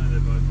over there.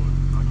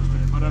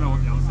 I don't know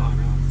what the other side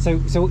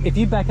is. So if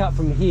you back up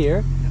from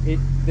here,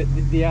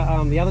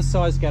 the other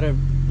side's got to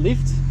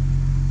lift,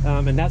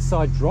 and that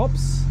side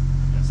drops.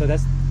 Yeah.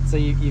 So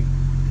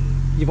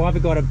you've either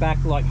got to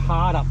back like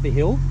hard up the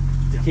hill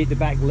to keep the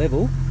back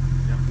level,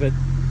 but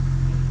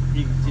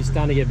you're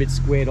starting to get a bit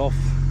squared off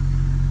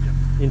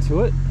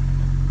into it.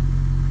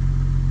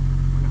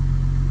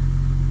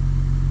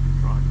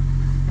 Right.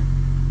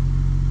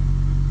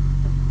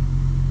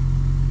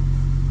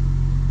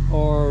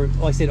 Or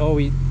like I said,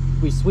 we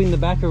swing the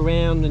back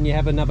around and you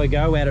have another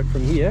go at it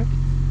from here.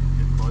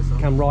 Get closer.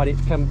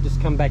 Just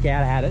come back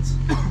out at it.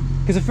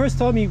 Because the first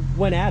time you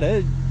went at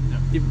it,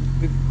 it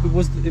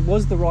was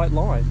the right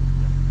line.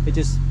 It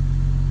just,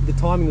 the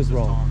timing was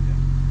wrong.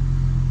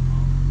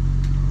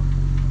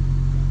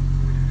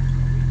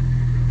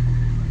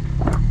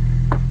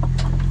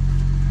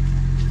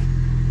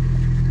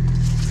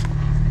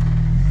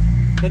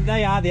 But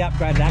they are the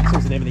upgraded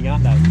axles and everything,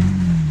 aren't they?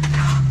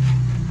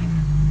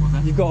 What's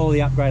that? You've got all the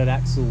upgraded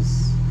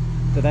axles.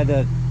 Are they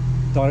the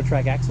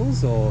Dynatrack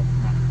axles or?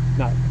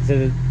 No, is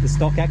it the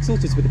stock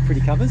axles just with the pretty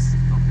covers?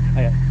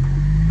 Oh, yeah.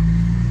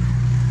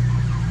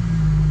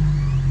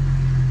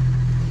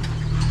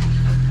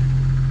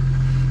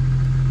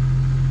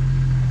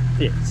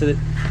 Yeah, so that,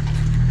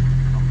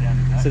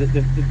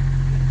 the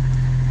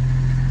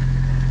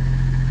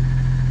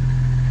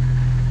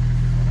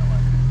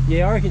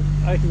yeah, I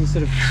reckon you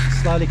sort of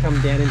slowly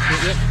come down into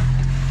it. Yep.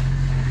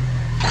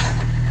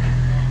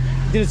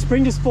 Did the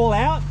spring just fall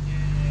out?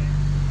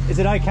 Is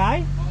it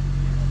okay?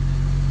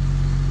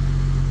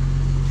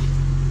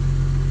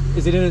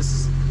 Is it in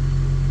its...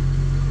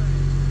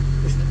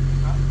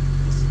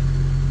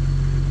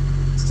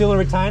 Still a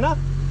retainer?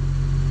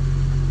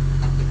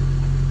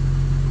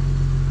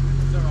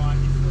 It's alright,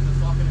 it's still the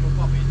socket, it'll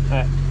pop in.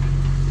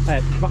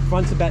 Alright,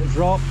 front's about to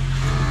drop,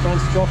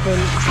 front's dropping,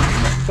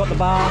 got the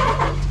bar.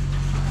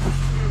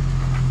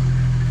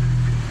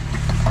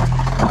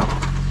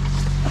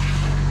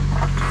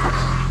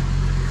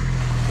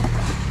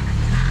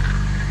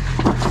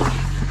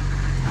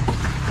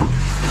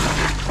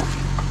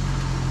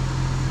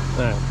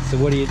 Alright, so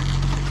what do you... I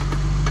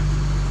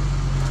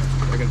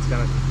reckon it's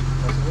going to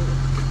possible.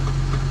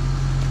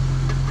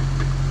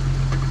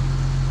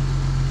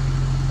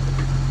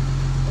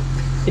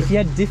 If you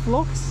had diff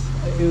locks,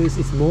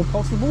 it's more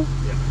possible.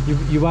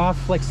 Yeah. You are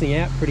flexing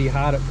out pretty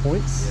hard at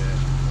points. Yeah.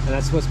 And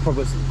that's what's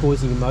probably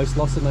causing you most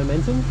loss of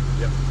momentum.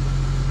 Yep.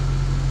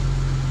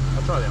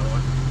 I'll try the other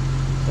way.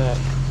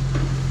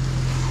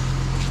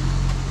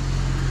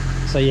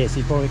 So yes,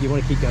 you want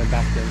to keep going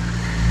back then.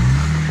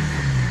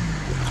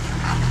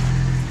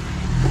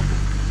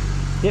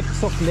 Yep,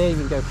 stop from there, you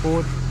can go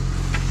forward.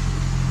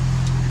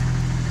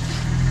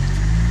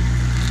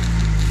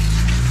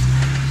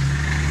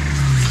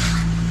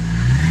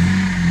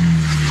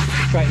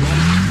 Straighten up.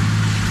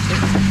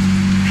 Yep.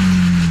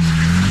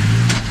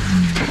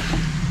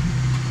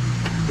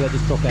 Did I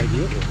just drop out of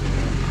gear?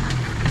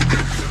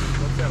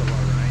 What's out of low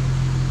range?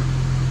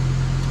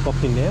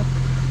 Popped in now.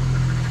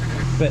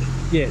 But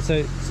yeah,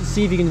 so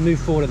see if you can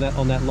move forward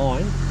on that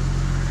line.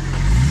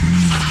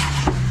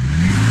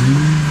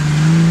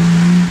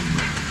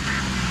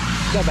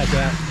 Go back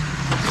out.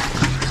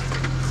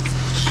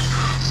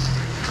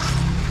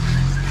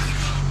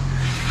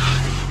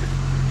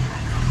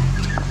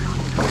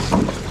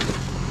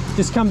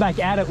 Just come back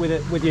at it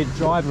with your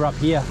driver up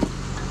here.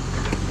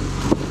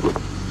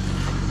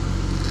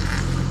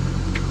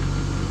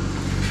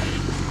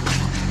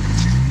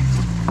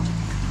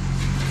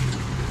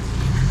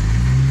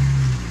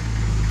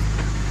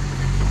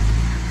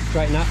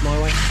 Straighten up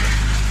my way.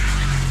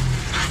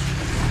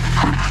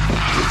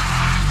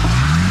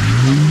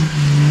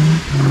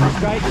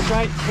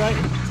 Straight.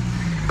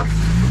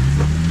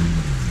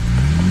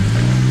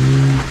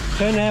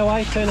 Turn our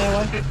way. Up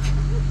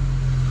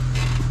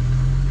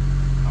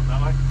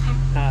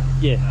that way?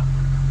 Yeah.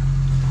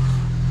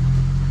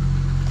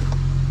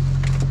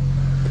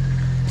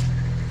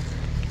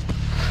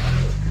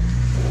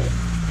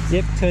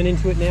 Yep, turn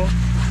into it now.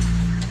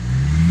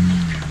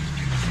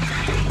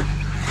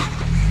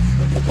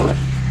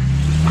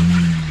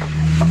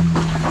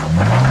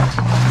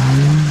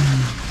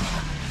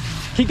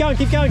 Keep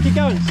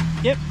going.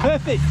 Yep,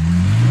 perfect.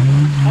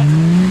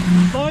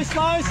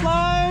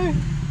 Slow.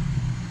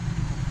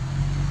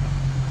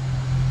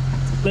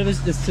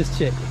 Let's just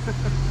check.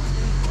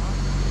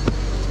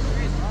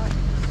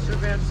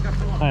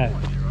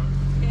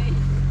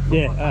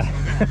 Yeah.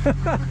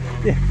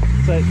 Yeah.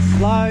 So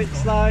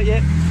slow.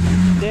 Yep.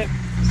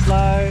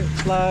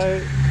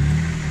 Slow.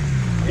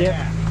 Yep.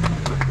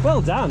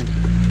 Well done.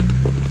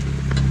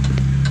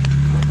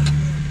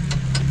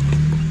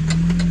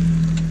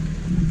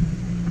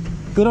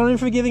 Good on him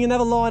for giving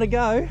another line a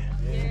go.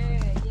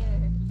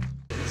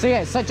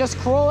 So just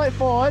crawl it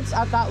forwards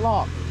at that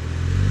lock.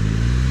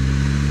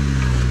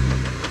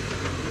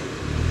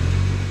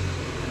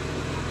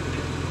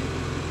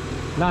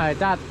 No,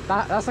 Dad,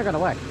 that's not going to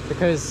work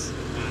because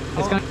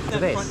it's going to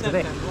this. To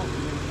this.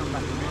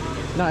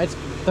 No, it's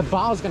the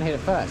bar's going to hit it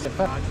first.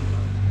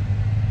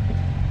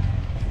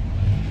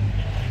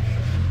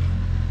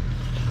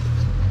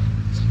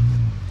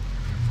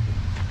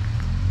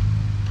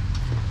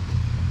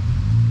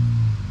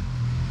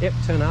 Yep,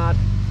 turn hard.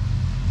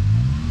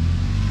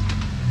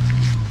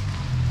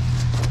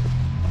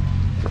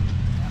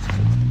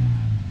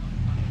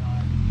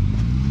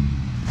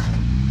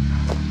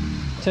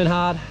 Turn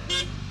hard.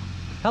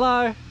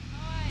 Hello.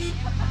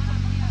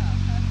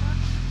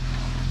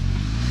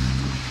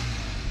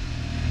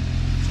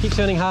 Keep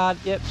turning hard.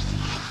 Yep.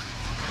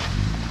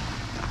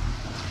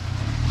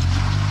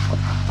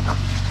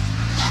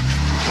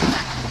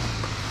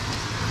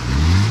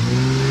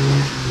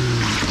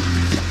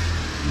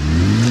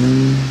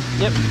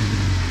 Yep.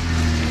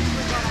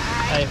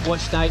 Hey,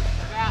 watch Nate.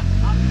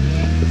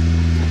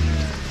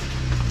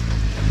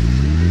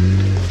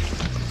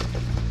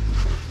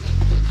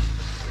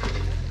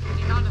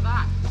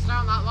 Stay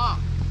on that lock.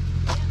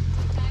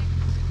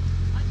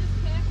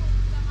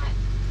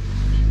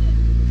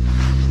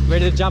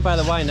 Ready to jump out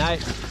of the way,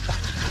 Nate.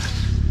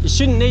 You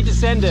shouldn't need to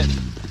send it.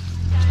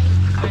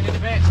 Send it a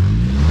bit.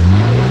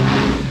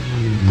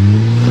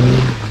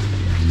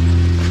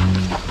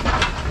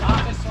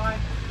 Hard this way.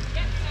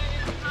 Yep,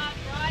 turn hard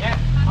right. Yep,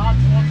 hard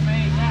towards me.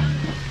 Yep.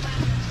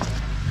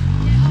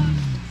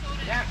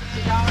 Yep,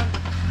 Keep going.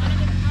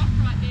 under the rock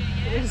right there,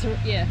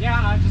 yeah? Yeah. Yeah, I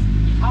know, just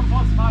come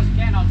forward as far as you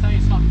can. I'll tell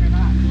you stop and go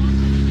back.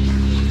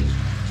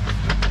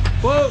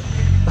 Whoa!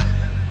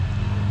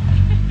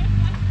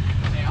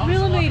 Yeah, I'll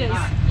Millimeters.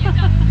 just walk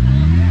back.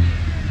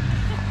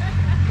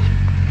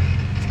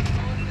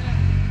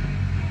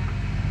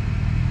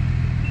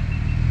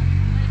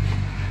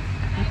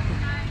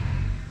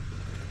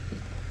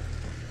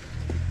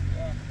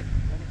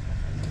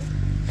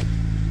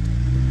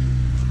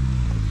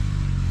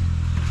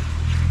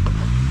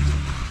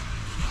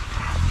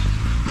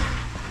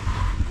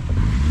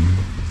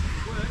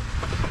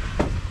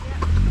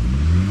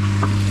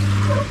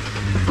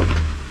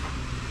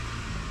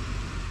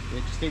 Yeah,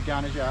 just keep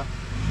going as you are.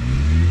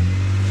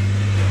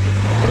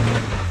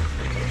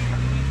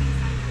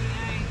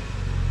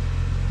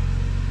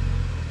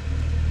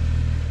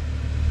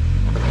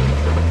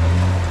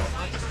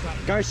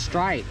 Go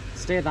straight.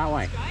 Steer that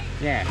way.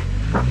 Yeah.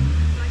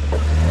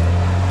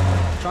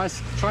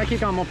 Try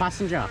keep going more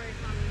passenger.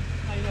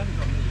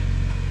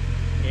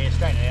 Yeah,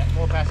 straighten it out.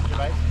 More passenger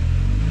base.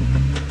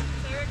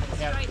 So reckon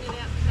straighten it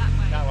out that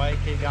way. That way,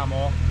 keep going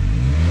more.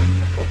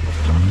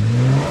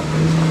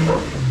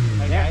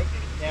 Okay, Yeah.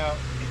 now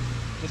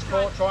just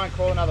try and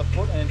crawl another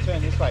foot and then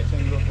turn this way,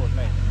 turn your towards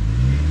me.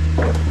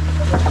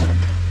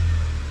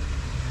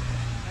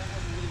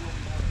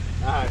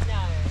 No.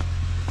 No.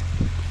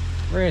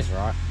 Rear's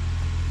right.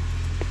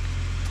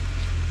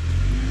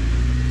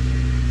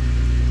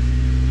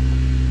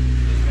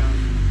 Keep going,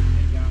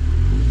 keep going.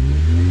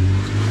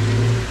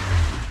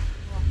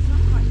 Well, it's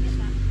not quite hit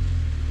that.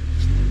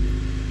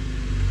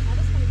 I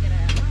just want to get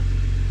out.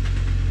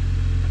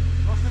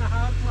 Off in a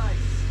hard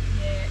place.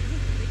 Yeah,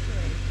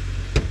 literally.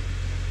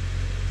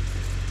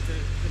 The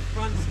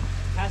front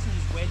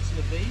passenger's wedged in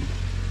a V.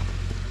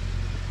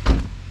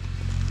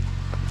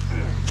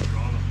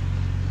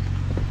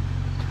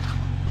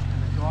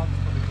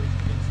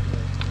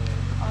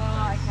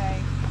 Oh, okay.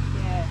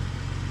 Yeah.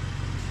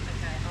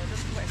 Okay, I'll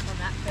just work on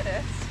that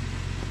first.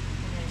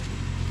 And then...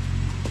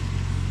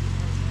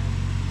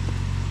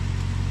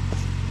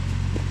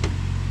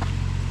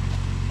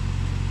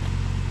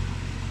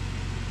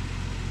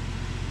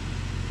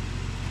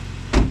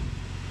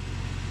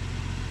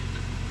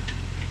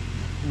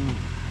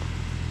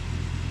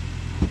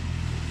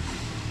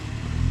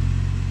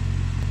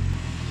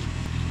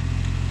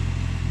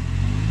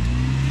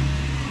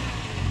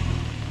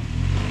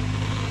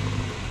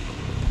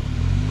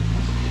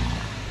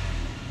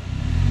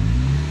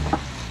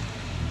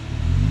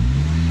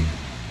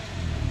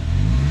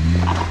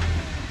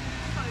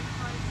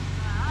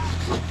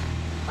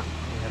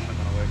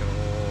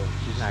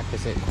 No,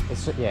 because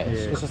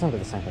it's just not going to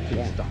do the same thing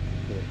again. Yeah,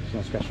 she's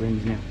not scratch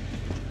rims now.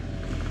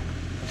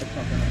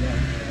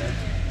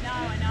 No,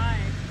 I know.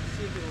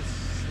 See if it will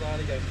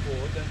slightly go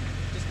forward.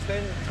 Just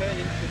turn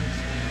into this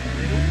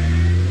middle.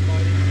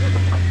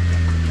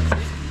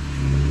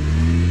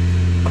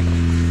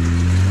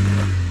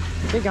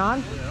 Keep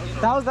going.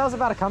 That was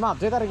about to come up.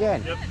 Do that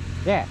again. Yep.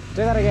 Yeah,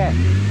 do that again.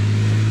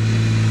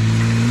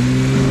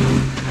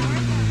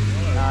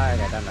 No,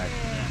 okay, don't move.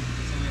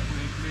 So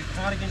we're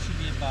tight against your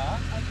gear bar.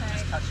 Okay.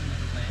 Just touching the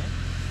plan.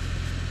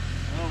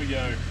 There we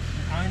go.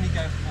 Only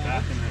go forward.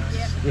 Back and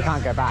then, You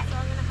can't go back. So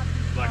I'm going to have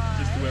to like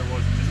just to where it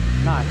was.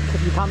 No,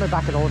 you can't move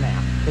back at all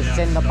now. Because it's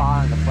in the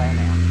bar and the flare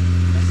now.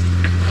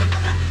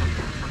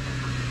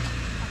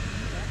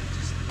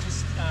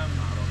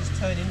 Just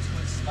turn into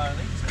it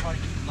slowly. Just try to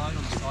keep the load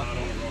on the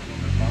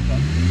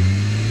side.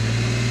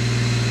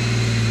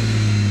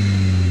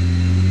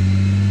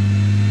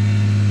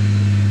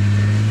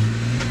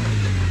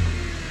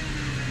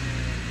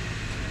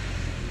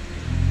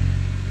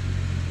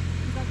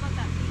 Because I've got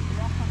that big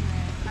rock on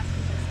there.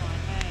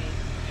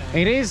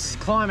 It is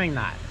climbing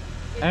that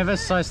ever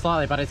so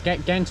slightly, but it's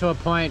getting to a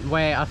point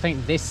where I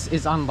think this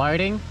is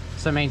unloading,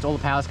 so it means all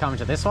the power's coming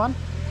to this one.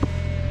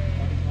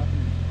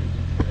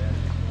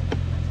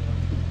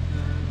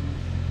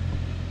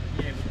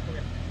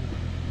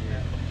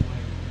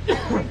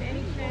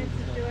 Any chance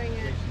of doing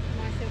it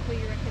myself, or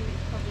you reckon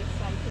it's probably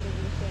safer to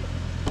windshield?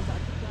 Because I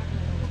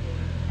don't know what to do.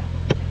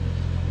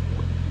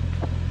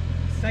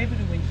 Safer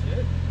to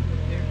windshield.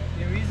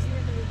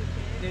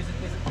 There's a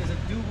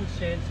doable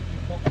chance if you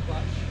pop the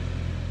clutch,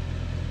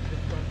 the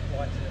front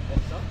bites and it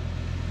pops up.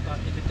 But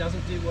if it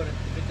doesn't bite, it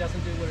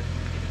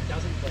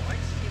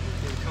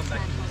will come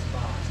back into this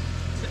bar.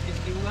 So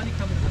it will only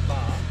come into the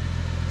bar.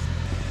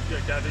 Yeah,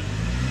 Gabby.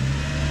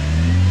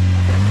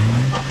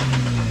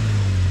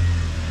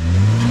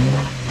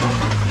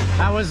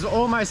 That was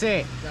almost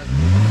it.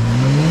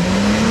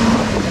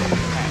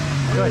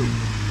 Good.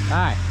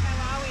 Alright.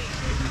 How are we?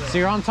 So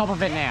you're on top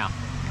of it now.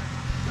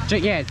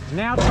 Yeah,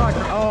 now try.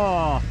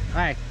 Oh,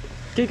 hey,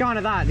 keep going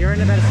to that. You're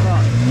in a better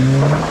spot.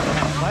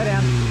 Slow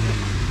down.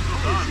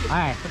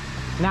 Hey,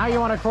 now you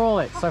want to crawl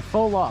it. So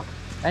full lock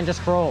and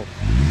just crawl.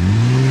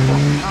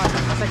 Oh,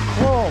 I said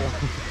crawl.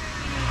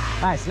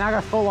 Hey, so now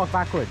go full lock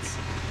backwards.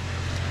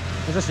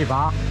 It's just your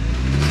bar.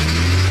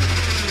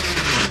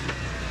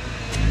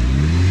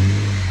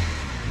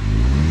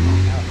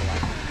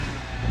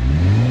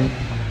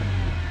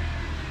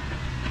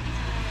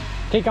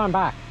 Keep going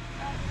back.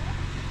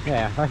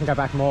 Yeah, I can go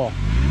back more. No,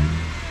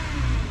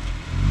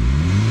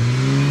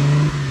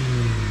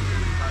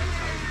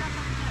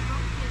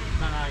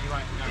 you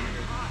won't. No, you're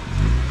good.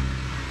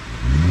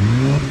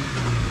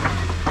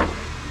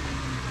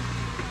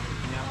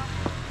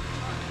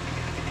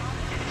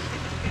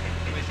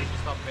 Where should you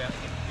stop about? A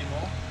bit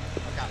more? I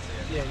can't see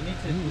it. Yeah, you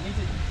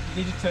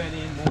need to turn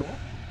in more.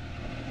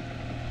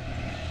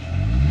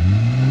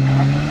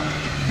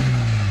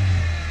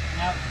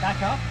 Now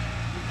back up.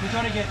 We're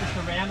trying to get this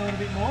around a little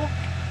bit more.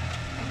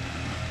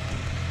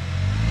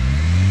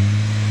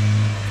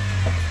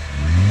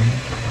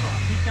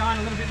 Keep going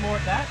a little bit more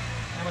at that.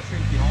 How much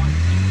room behind?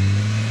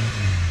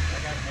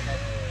 Okay.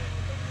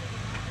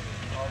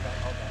 Hold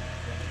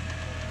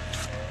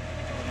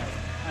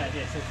that.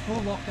 Yeah, so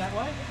full lock that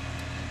way.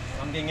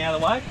 I'm getting out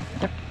of the way.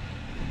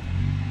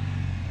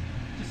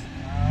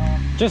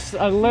 Just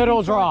a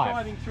little drive.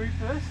 Driving through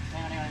first.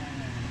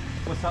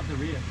 What's up the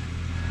rear?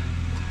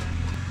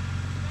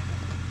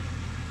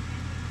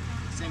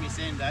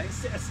 Semi-send, eh?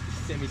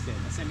 Semi-send.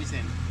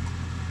 Semi-send.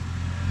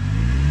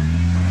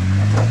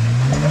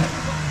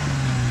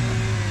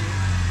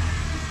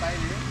 Stay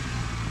there.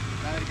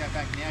 Now let it go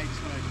back. Now you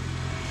just want to...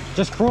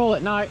 Just crawl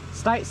it. No,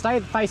 stay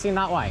facing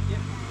that way. Yep.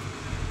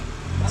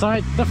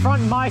 So the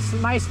front may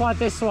slide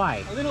this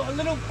way.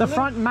 The front.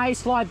 front may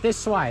slide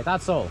this way.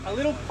 That's all. A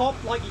little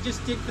pop like you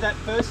just did for that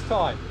first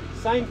time.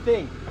 Same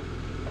thing.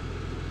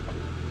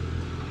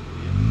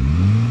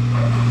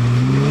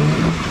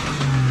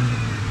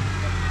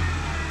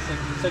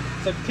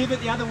 So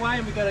pivot the other way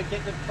and we've got to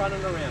get the front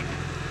and around.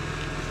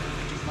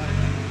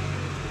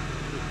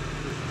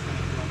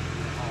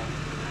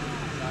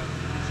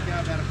 Go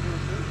about a foot or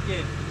two.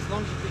 Yeah, as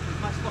long as you keep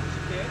as much lock as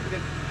you can. I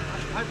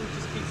hope we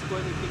just keep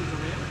squirming things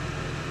around.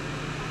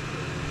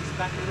 Just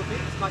back a little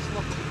bit, as much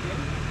lock as you can.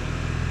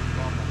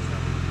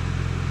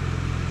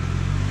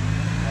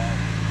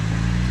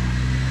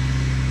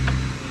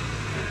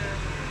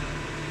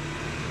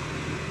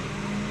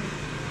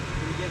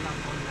 Can we get up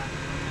on that?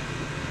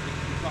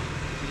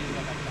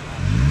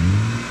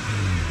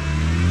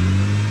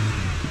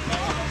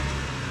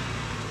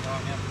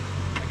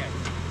 Okay,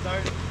 so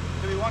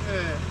do we want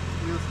the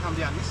wheels to come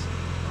down this?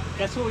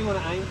 That's what we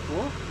want to aim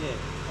for, yeah.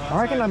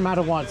 I reckon no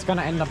matter what, it's going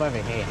to end up over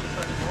here.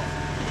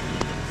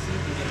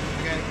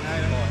 Okay,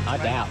 I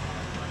doubt.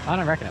 I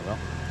don't reckon it will.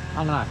 I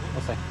don't know.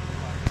 We'll see.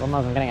 As long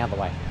as I'm getting out of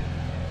the way.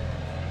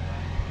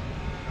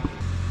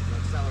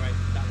 Accelerate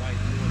that way.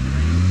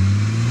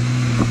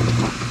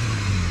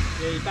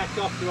 Yeah, you backed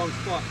off the wrong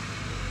spot.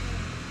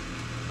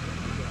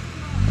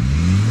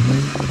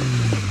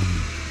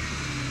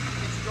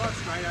 Let's drive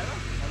straight over.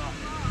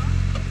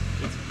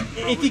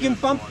 If you can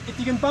bump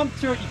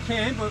through it, you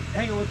can. But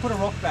hang on, we'll put a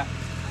rock back.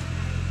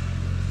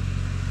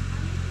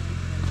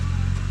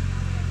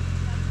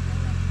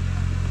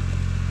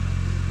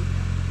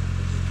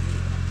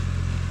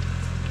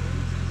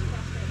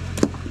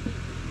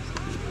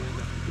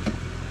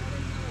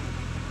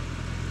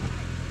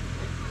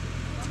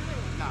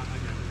 No,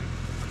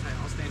 okay.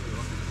 I'll stand here.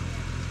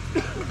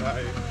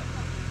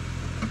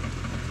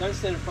 Don't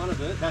stand in front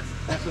of it.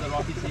 That's where the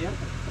rock is here.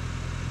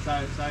 So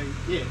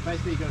yeah,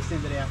 basically you've got to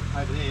send it out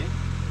over there.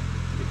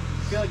 If you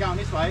feel it going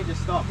this way,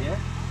 just stop, yeah?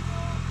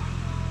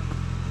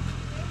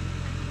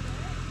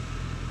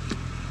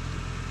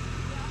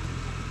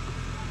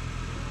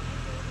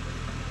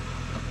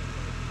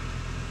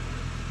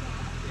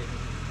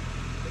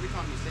 Every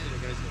time you send it,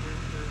 it goes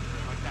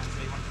like that,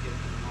 so you want to get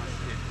it in a nice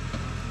step.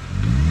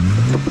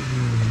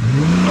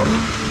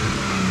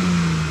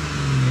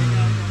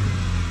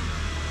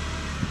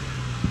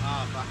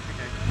 Ah, fuck,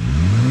 okay.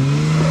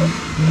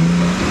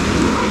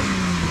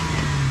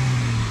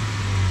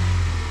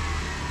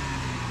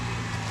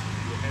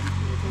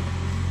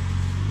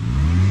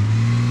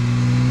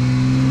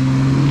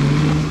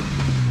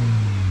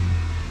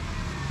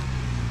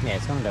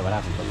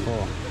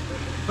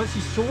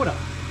 she's shorter.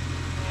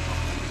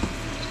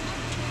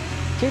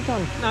 Keep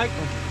on. No,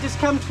 just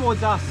come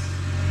towards us.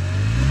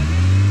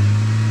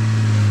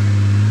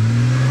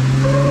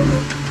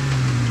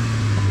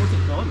 What's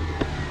it gone?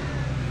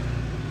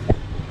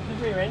 The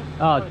rear end.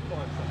 Oh,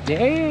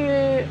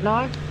 yeah,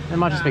 no. It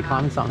might just be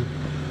climbing something.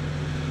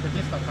 But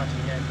just stop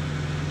touching again.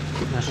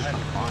 No, it's just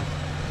trying to climb.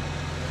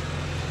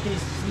 Can you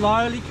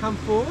slowly come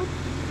forward? And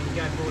you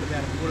go forward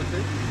about a foot or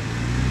two.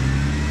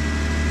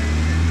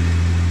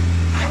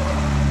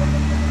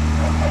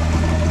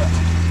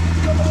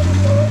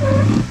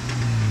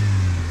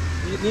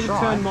 You need to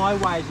turn my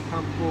way as you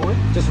come forward.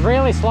 Just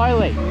really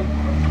slowly. Look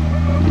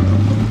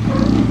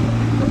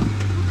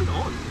it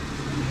on.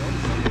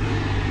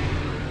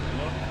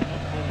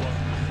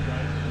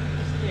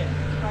 Yeah,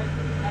 straight.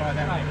 Now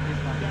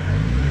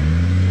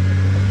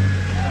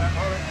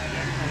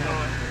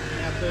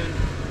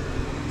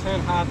turn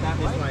hard that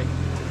way.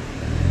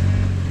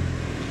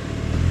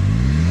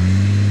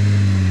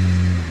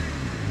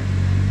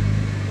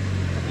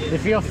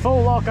 If you're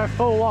full lock, go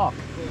full lock.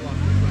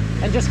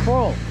 And just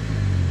crawl.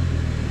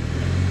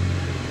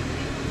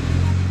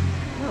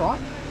 You're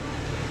right.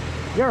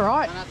 You're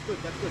right. No, that's good,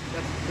 that's good,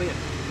 that's clear.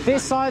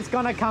 This side's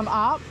gonna come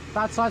up,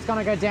 that side's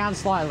gonna go down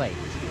slightly.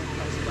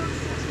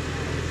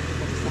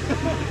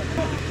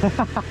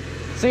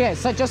 So yeah,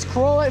 so just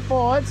crawl it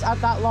forwards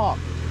at that lock.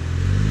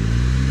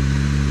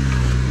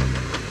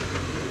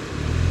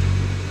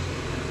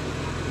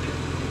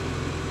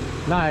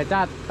 No,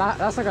 that's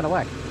not gonna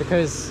work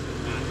because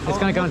it's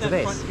gonna go into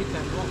this.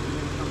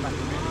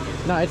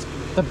 No, it's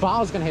the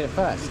bar's gonna hit it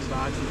first.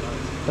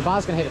 The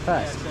bar's gonna hit it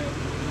first.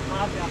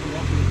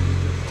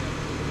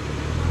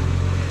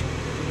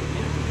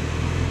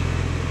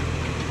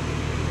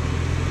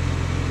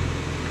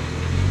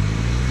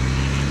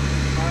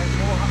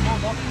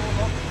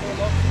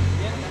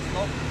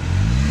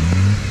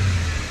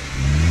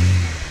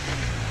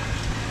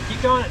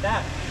 Keep going at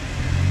that.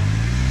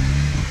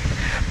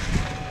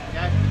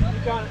 Okay.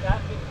 Keep going at that.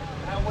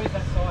 Where's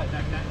that side?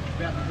 It's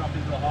about to drop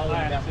into a hole.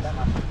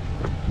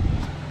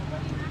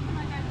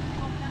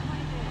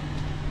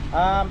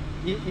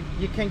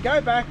 You can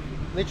go back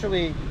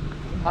literally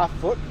half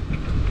foot.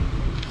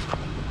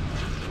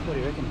 What do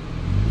you reckon?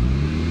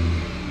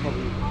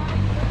 Probably.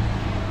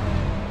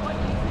 What do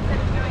you think instead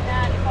of doing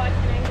that, if I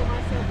can angle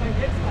myself over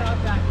this way?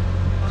 Back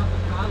half the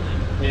car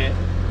length. Yeah.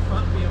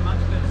 Front would be a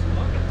much better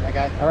spot.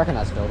 Okay. I reckon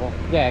that's doable.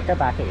 Yeah, go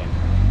back again.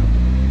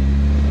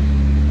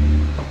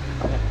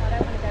 I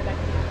don't want to go back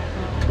in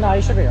that. No,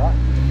 you should be alright.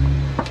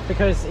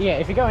 Because yeah,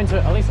 if you go into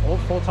it, at least all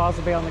 4 tires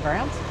will be on the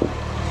ground.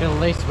 So at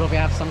least we'll be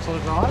able to have some sort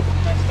of drive.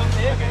 Stop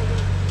there. Okay.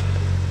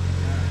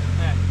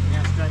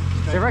 Now straight.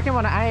 So you reckon you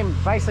want to aim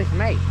basically for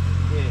me?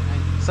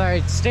 Yeah. So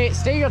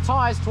steer your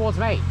tyres towards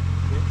me.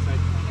 So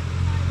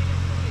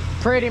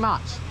Pretty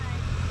much.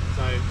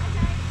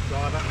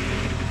 driver.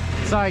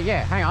 So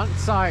yeah, hang on.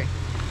 So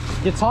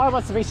your tyre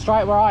wants to be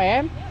straight where I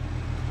am.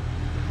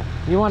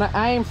 You want to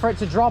aim for it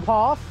to drop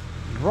off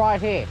right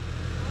here.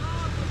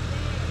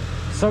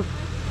 So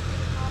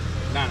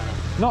No.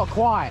 not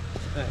quite.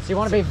 So you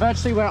want to be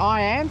virtually where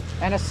I am,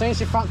 and as soon as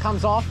your front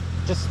comes off,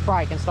 just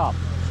brake and stop.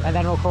 And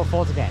then we'll crawl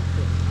forwards again.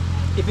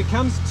 If it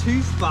comes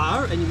too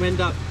far and you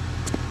end up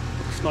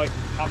like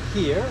up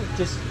here,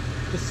 just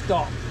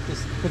stop.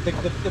 Just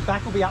the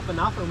back will be up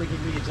enough and we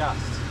can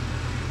readjust.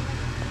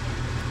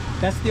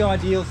 That's the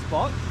ideal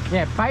spot.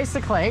 Yeah,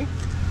 basically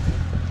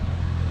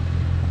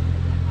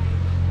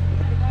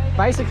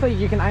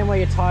you can aim where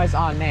your tyres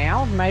are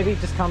now. Maybe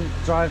just come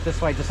drive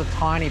this way just a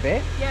tiny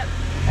bit. Yep.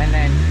 And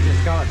then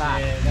just go at that.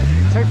 Yeah,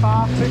 too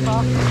far.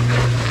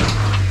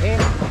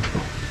 In.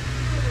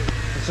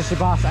 It's just your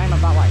bar, so aim up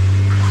that way.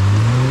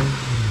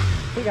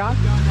 Keep going.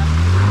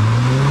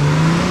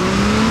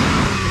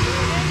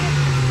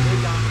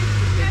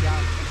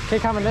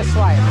 Keep coming this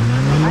way.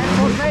 Aim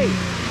towards me.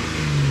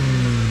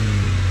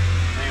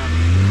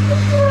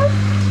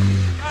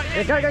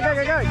 Yeah, go.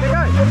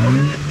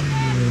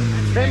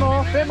 Bit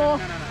more.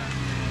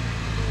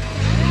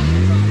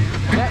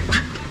 Yep.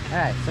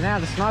 Alright, so now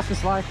just nice and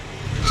slow.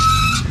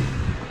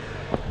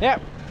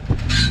 Yep.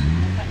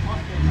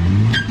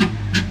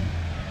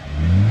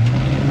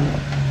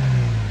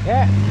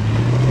 Yeah.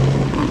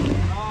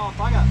 Oh,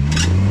 bugger.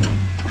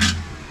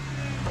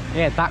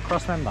 Yeah, that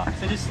cross member.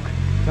 So just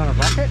You want to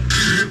rock it?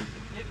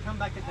 come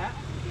back at that.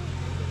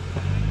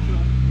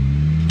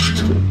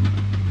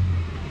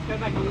 Go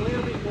back a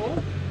little bit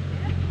more.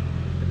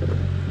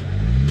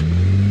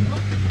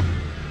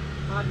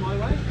 Hard my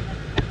way.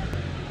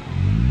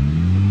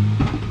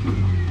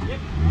 Yep.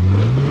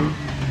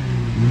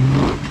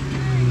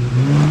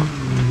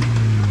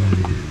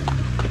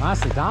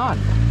 Nicely done.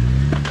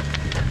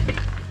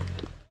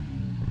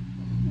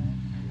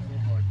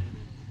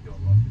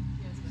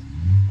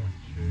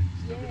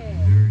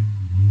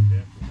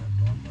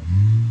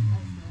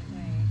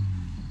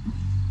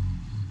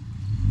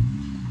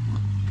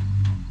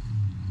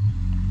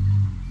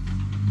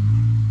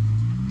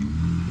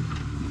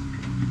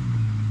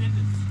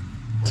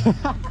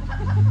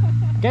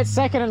 Get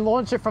second and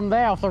launch it from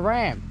there off the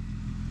ramp.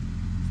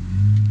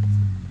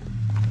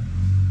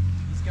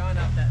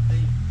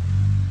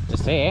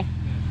 Just here.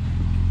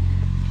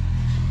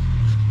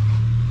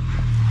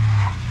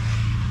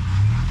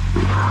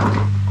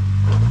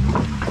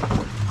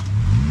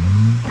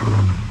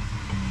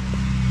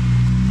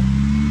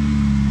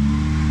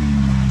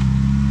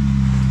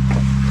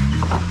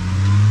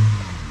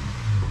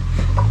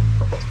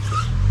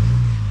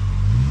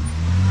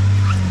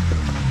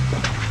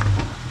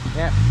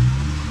 Yep.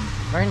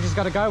 Ranger's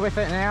got to go with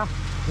it now.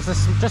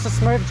 Just a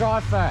smooth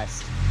drive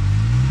first.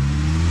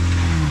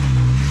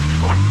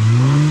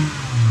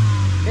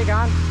 Keep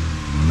going.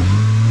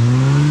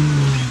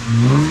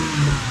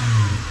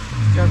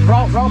 Just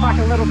roll back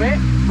a little bit.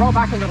 Roll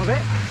back a little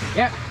bit.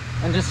 Yep.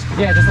 And just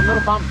a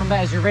little bump from there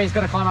as your rear's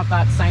got to climb up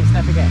that same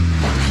step again.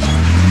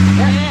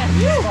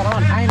 Yeah. Spot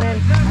on. Aim in.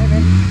 Aim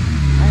in.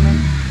 Aim in.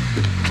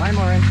 Way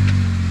more in.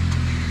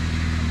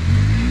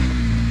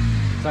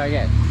 So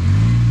yeah.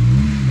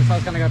 This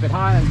side's going to go a bit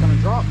higher, then it's going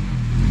to drop.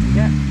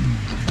 Yeah.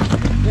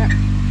 Yeah.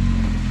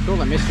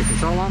 Cool, I missed your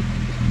control arm.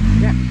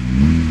 Yeah.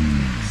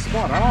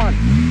 Spot on.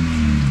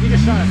 You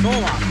just showed us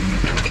all up.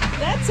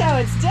 That's how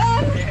it's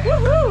done. Yeah.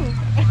 Woohoo!